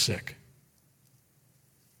spiritually sick.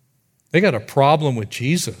 They got a problem with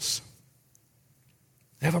Jesus.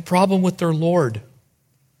 They have a problem with their Lord.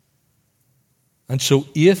 And so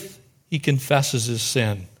if he confesses his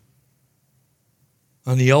sin,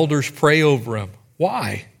 and the elders pray over him,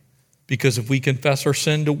 why? Because if we confess our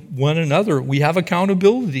sin to one another, we have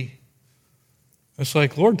accountability. It's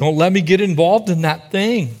like, Lord, don't let me get involved in that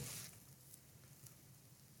thing.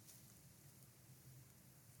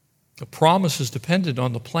 The promise is dependent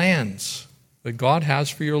on the plans that God has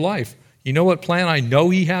for your life. You know what plan I know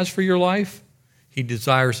he has for your life? He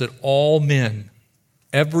desires that all men,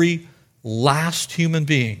 every last human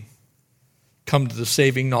being, come to the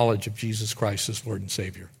saving knowledge of Jesus Christ as Lord and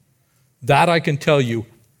Savior. That I can tell you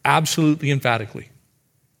absolutely emphatically.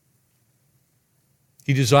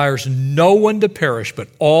 He desires no one to perish, but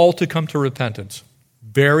all to come to repentance.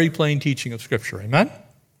 Very plain teaching of Scripture. Amen?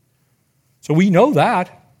 So we know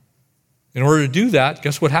that. In order to do that,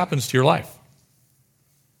 guess what happens to your life?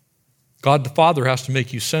 God the Father has to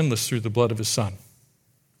make you sinless through the blood of his Son.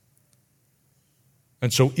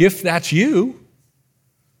 And so if that's you,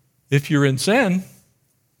 if you're in sin,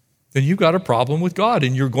 then you've got a problem with God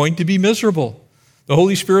and you're going to be miserable. The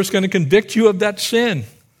Holy Spirit's going to convict you of that sin.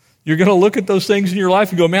 You're going to look at those things in your life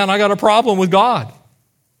and go, man, I got a problem with God.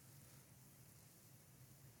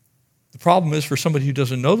 The problem is for somebody who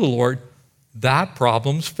doesn't know the Lord, that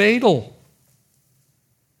problem's fatal.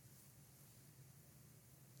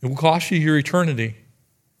 It will cost you your eternity.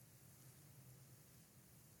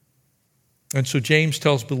 And so James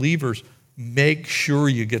tells believers, make sure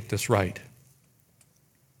you get this right.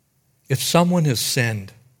 If someone has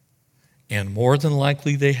sinned, and more than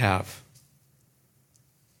likely they have,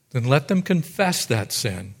 then let them confess that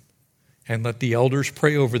sin and let the elders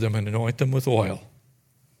pray over them and anoint them with oil.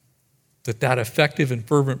 That effective and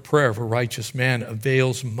fervent prayer of a righteous man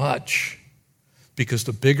avails much, because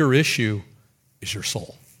the bigger issue is your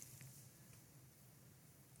soul.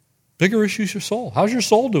 Bigger issue is your soul. How's your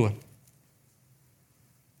soul doing?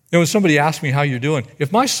 When somebody asks me how you're doing,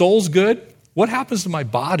 if my soul's good, what happens to my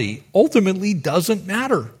body ultimately doesn't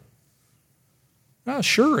matter.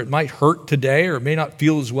 Sure, it might hurt today or it may not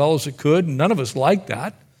feel as well as it could, and none of us like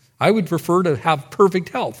that. I would prefer to have perfect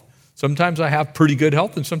health. Sometimes I have pretty good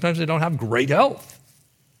health, and sometimes I don't have great health.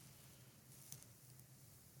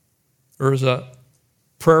 There's a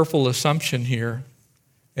prayerful assumption here,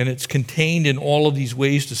 and it's contained in all of these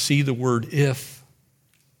ways to see the word if.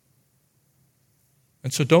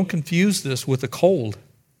 And so don't confuse this with a cold.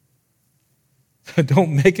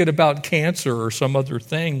 Don't make it about cancer or some other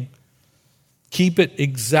thing. Keep it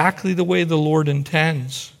exactly the way the Lord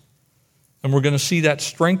intends. And we're going to see that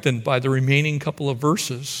strengthened by the remaining couple of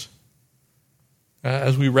verses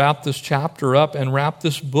as we wrap this chapter up and wrap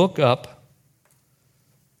this book up.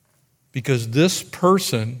 Because this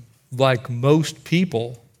person, like most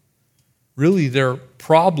people, really their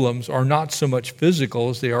problems are not so much physical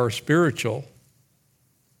as they are spiritual.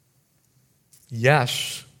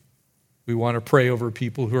 Yes, we want to pray over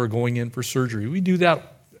people who are going in for surgery. We do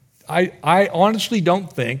that. I honestly don't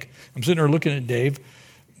think, I'm sitting there looking at Dave,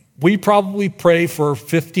 we probably pray for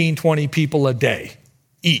 15, 20 people a day,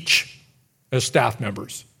 each, as staff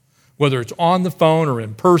members. Whether it's on the phone or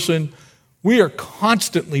in person, we are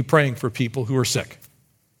constantly praying for people who are sick.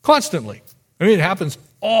 Constantly. I mean, it happens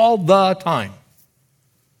all the time.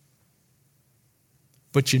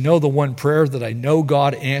 But you know the one prayer that I know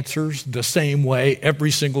God answers the same way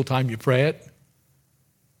every single time you pray it?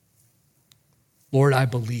 Lord, I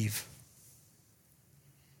believe.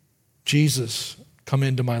 Jesus, come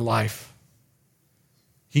into my life.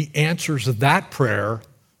 He answers that prayer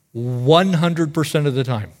 100% of the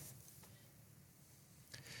time.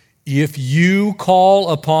 If you call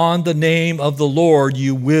upon the name of the Lord,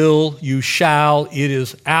 you will, you shall. It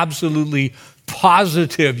is absolutely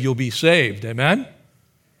positive you'll be saved. Amen?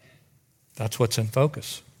 That's what's in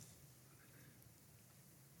focus.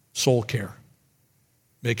 Soul care.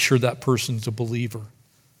 Make sure that person's a believer.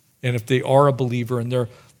 And if they are a believer and they're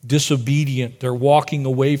disobedient, they're walking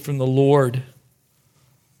away from the Lord,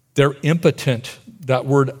 they're impotent. That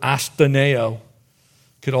word astaneo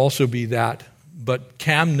could also be that. But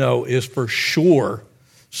kamno is for sure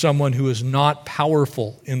someone who is not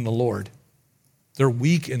powerful in the Lord. They're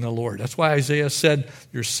weak in the Lord. That's why Isaiah said,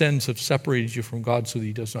 your sins have separated you from God so that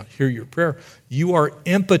he does not hear your prayer. You are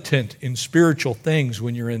impotent in spiritual things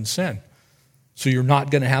when you're in sin. So you're not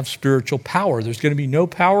going to have spiritual power. There's going to be no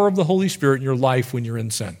power of the Holy Spirit in your life when you're in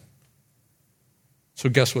sin. So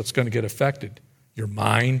guess what's going to get affected? Your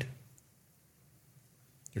mind,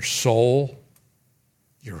 your soul,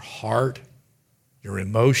 your heart, your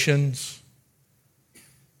emotions,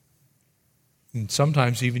 and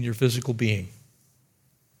sometimes even your physical being.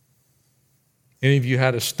 Any of you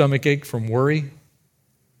had a stomach ache from worry?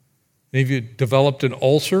 Any of you developed an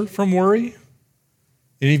ulcer from worry?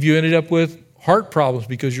 Any of you ended up with heart problems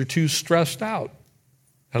because you're too stressed out?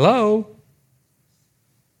 Hello?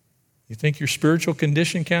 You think your spiritual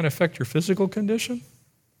condition can't affect your physical condition?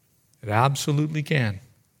 It absolutely can.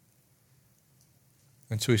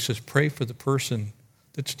 And so he says, pray for the person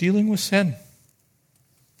that's dealing with sin,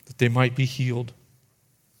 that they might be healed.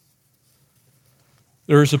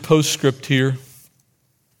 There is a postscript here,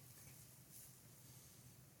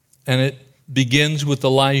 and it begins with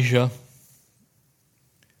Elijah.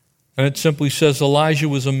 And it simply says, Elijah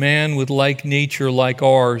was a man with like nature like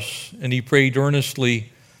ours, and he prayed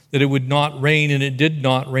earnestly that it would not rain, and it did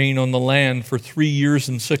not rain on the land for 3 years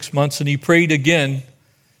and 6 months. And he prayed again,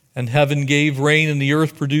 and heaven gave rain, and the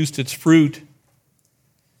earth produced its fruit.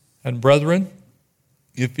 And brethren,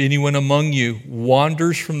 if anyone among you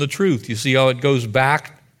wanders from the truth, you see how it goes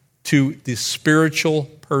back to the spiritual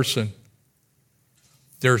person.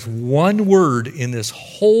 There's one word in this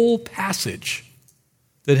whole passage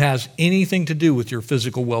that has anything to do with your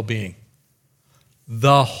physical well-being.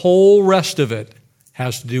 The whole rest of it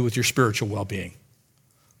has to do with your spiritual well-being.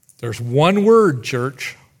 There's one word,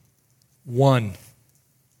 church, one,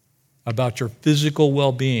 about your physical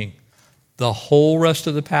well-being. The whole rest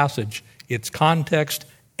of the passage, its context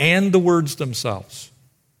and the words themselves,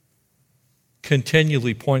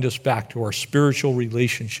 continually point us back to our spiritual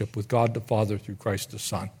relationship with God the Father through Christ the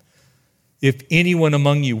Son. If anyone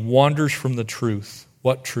among you wanders from the truth,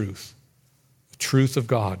 what truth? The truth of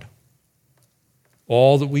God.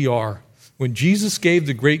 All that we are. When Jesus gave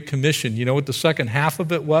the Great Commission, you know what the second half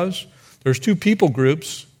of it was? There's 2 people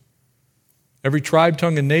groups, every tribe,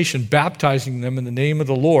 tongue, and nation, baptizing them in the name of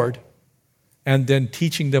the Lord, and then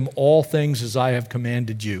teaching them all things as I have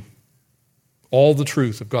commanded you. All the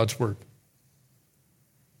truth of God's word.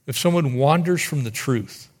 If someone wanders from the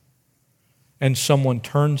truth and someone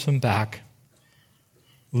turns them back,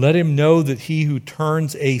 Let him know that he who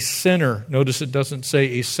turns a sinner, notice it doesn't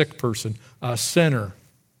say a sick person, a sinner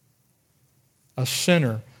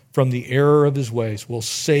from the error of his ways will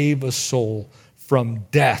save a soul from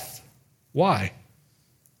death. Why?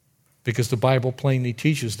 Because the Bible plainly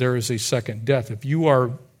teaches there is a second death. If you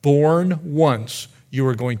are born once, you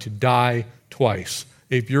are going to die twice.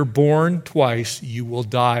 If you're born twice, you will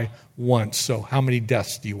die once. So how many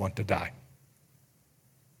deaths do you want to die?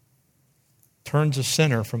 Turns a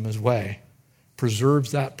sinner from his way,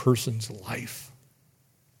 preserves that person's life.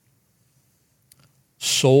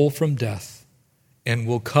 Soul from death, and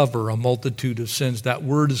will cover a multitude of sins. That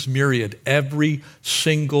word is myriad. Every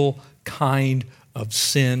single kind of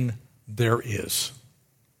sin there is.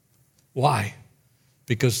 Why?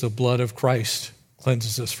 Because the blood of Christ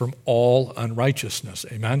cleanses us from all unrighteousness.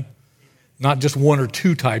 Amen? Not just one or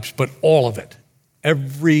two types, but all of it.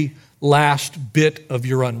 Every last bit of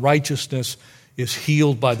your unrighteousness is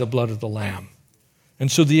healed by the blood of the Lamb.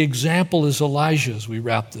 And so the example is Elijah as we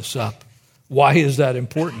wrap this up. Why is that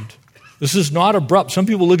important? This is not abrupt. Some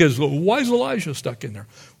people look at it as, well, why is Elijah stuck in there?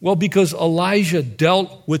 Well, because Elijah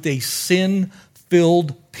dealt with a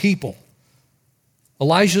sin-filled people.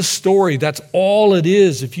 Elijah's story, that's all it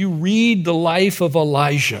is. If you read the life of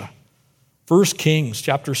Elijah, 1 Kings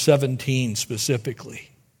chapter 17 specifically,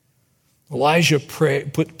 Elijah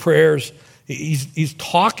put prayers. He's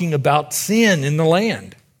talking about sin in the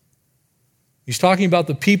land. He's talking about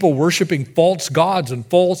the people worshiping false gods and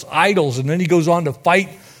false idols, and then he goes on to fight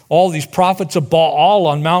all these prophets of Baal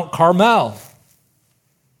on Mount Carmel.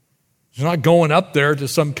 He's not going up there to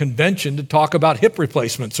some convention to talk about hip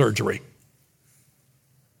replacement surgery.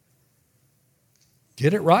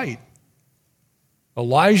 Get it right.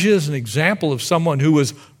 Elijah is an example of someone who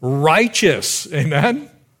was righteous. Amen?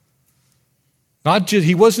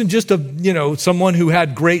 He wasn't just someone who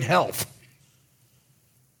had great health.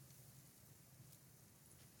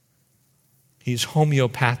 He's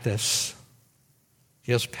homeopathist.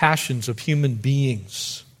 He has passions of human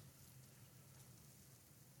beings.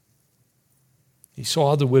 He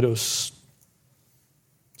saw the widow's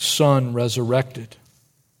son resurrected.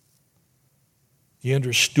 He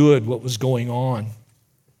understood what was going on.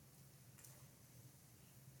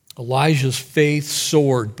 Elijah's faith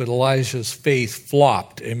soared, but Elijah's faith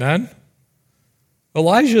flopped. Amen?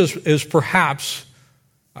 Elijah is perhaps,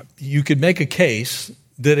 you could make a case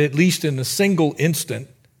that at least in a single instant,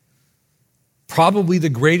 probably the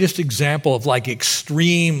greatest example of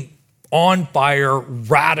extreme, on fire,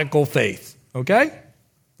 radical faith. Okay?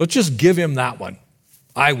 Let's just give him that one.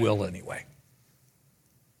 I will anyway.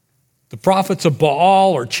 The prophets of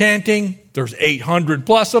Baal are chanting. There's 800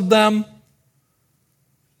 plus of them.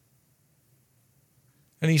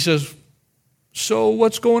 And he says, so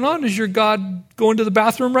what's going on? Is your God going to the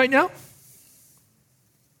bathroom right now?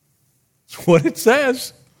 That's what it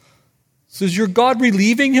says. It says, your God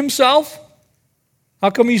relieving himself? How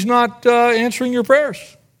come he's not answering your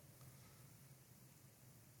prayers?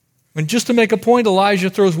 And just to make a point, Elijah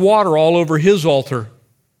throws water all over his altar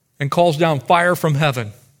and calls down fire from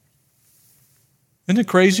heaven. Isn't it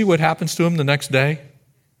crazy what happens to him the next day?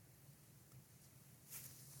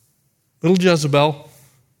 Little Jezebel,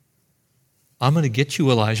 I'm going to get you,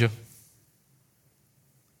 Elijah.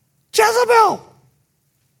 Jezebel!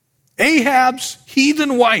 Ahab's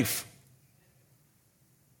heathen wife.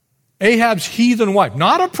 Ahab's heathen wife.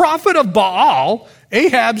 Not a prophet of Baal,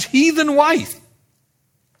 Ahab's heathen wife.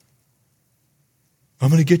 I'm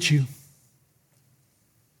going to get you.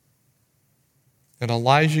 And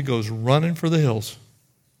Elijah goes running for the hills.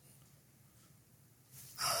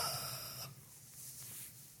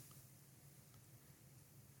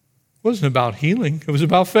 It wasn't about healing. It was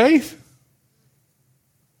about faith.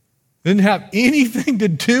 It didn't have anything to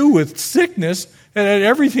do with sickness. It had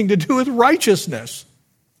everything to do with righteousness.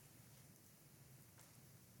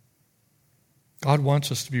 God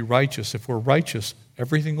wants us to be righteous. If we're righteous,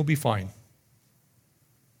 everything will be fine.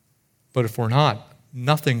 But if we're not,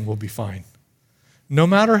 nothing will be fine. No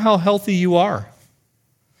matter how healthy you are,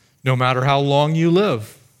 no matter how long you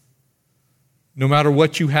live, no matter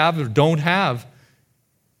what you have or don't have,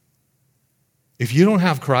 if you don't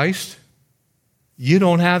have Christ, you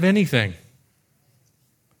don't have anything.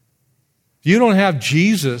 If you don't have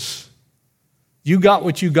Jesus, you got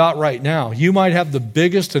what you got right now. You might have the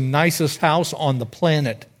biggest and nicest house on the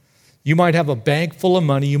planet. You might have a bank full of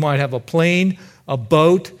money. You might have a plane, a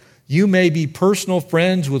boat. You may be personal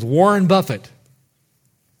friends with Warren Buffett.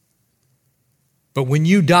 But when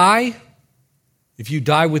you die, if you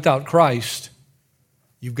die without Christ,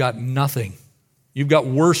 you've got nothing. You've got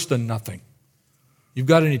worse than nothing. You've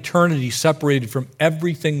got an eternity separated from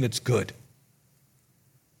everything that's good.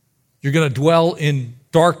 You're going to dwell in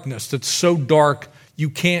darkness that's so dark you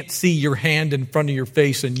can't see your hand in front of your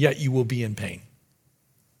face, and yet you will be in pain.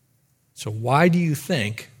 So why do you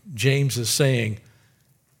think James is saying,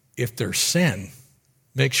 if there's sin,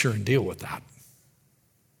 make sure and deal with that?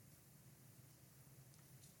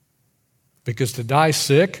 Because to die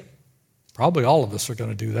sick, probably all of us are going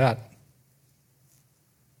to do that.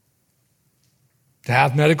 To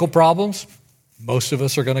have medical problems, most of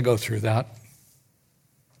us are going to go through that.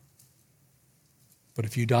 But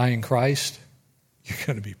if you die in Christ, you're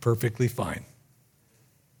going to be perfectly fine.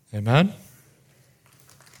 Amen?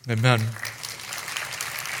 Amen.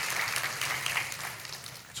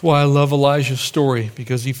 That's why I love Elijah's story,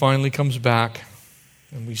 because he finally comes back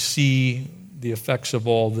and we see the effects of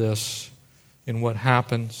all this in what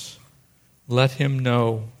happens. Let him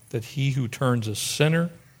know that he who turns a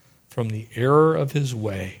sinner from the error of his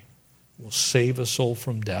way will save a soul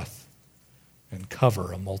from death and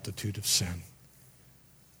cover a multitude of sin.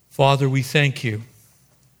 Father, we thank you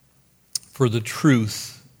for the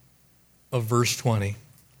truth of verse 20.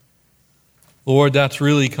 Lord, that's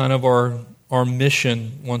really kind of our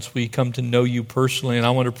mission once we come to know you personally. And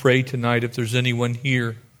I want to pray tonight, if there's anyone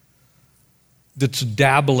here that's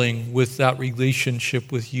dabbling with that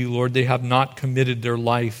relationship with you, Lord, they have not committed their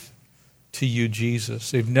life to you,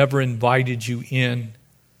 Jesus. They've never invited you in.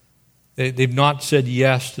 They've not said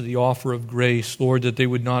yes to the offer of grace, Lord, that they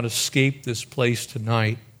would not escape this place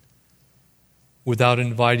tonight without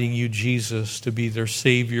inviting you, Jesus, to be their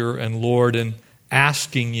Savior and Lord, and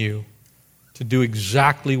asking you to do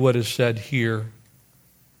exactly what is said here,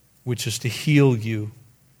 which is to heal you,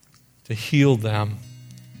 to heal them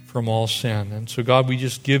from all sin. And so, God, we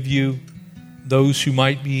just give you those who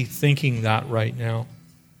might be thinking that right now.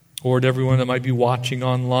 Lord, everyone that might be watching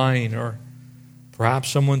online, or perhaps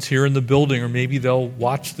someone's here in the building, or maybe they'll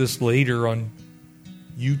watch this later on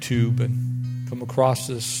YouTube and come across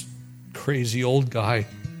this crazy old guy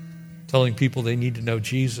telling people they need to know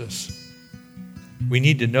Jesus. We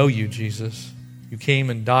need to know you, Jesus. You came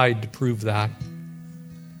and died to prove that.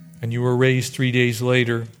 And you were raised 3 days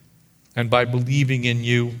later. And by believing in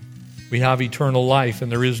you, we have eternal life,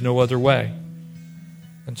 and there is no other way.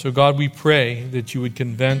 And so, God, we pray that you would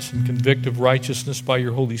convince and convict of righteousness by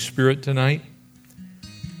your Holy Spirit tonight.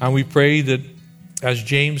 And we pray that as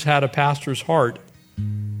James had a pastor's heart,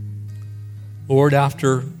 Lord,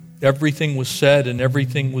 after everything was said and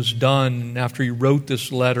everything was done, and after he wrote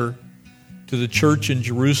this letter to the church in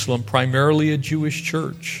Jerusalem, primarily a Jewish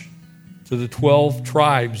church, to the 12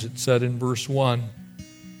 tribes, it said in verse 1,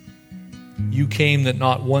 you came that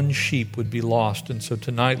not one sheep would be lost. And so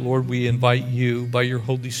tonight, Lord, we invite you by your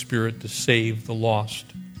Holy Spirit to save the lost,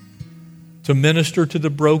 to minister to the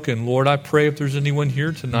broken. Lord, I pray if there's anyone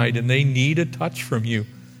here tonight and they need a touch from you,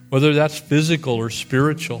 whether that's physical or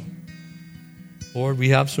spiritual. Lord, we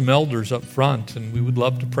have some elders up front, and we would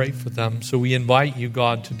love to pray for them. So we invite you,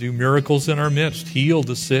 God, to do miracles in our midst, heal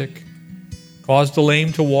the sick, cause the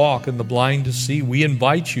lame to walk and the blind to see. We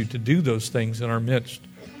invite you to do those things in our midst.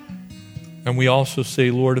 And we also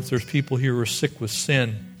say, Lord, if there's people here who are sick with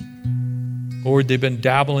sin, Lord, they've been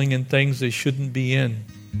dabbling in things they shouldn't be in.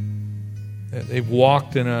 They've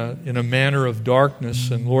walked in a manner of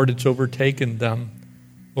darkness, and Lord, it's overtaken them.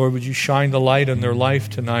 Lord, would you shine the light on their life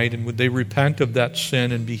tonight, and would they repent of that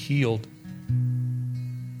sin and be healed?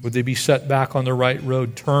 Would they be set back on the right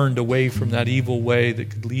road, turned away from that evil way that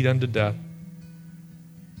could lead unto death?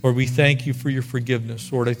 Lord, we thank you for your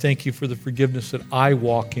forgiveness. Lord, I thank you for the forgiveness that I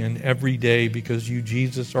walk in every day because you,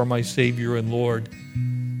 Jesus, are my Savior and Lord,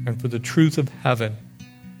 and for the truth of heaven.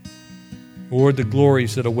 Lord, the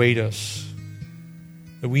glories that await us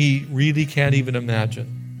that we really can't even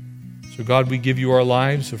imagine. So God, we give you our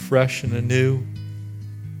lives afresh and anew.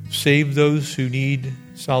 Save those who need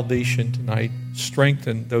salvation tonight.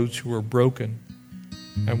 Strengthen those who are broken.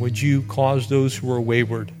 And would you cause those who are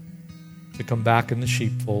wayward to come back in the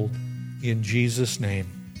sheepfold. In Jesus' name,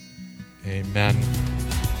 amen.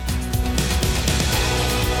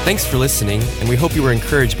 Thanks for listening, and we hope you were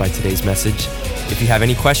encouraged by today's message. If you have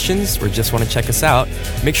any questions or just want to check us out,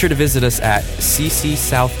 make sure to visit us at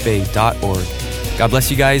ccsouthbay.org. God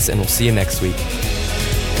bless you guys, and we'll see you next week.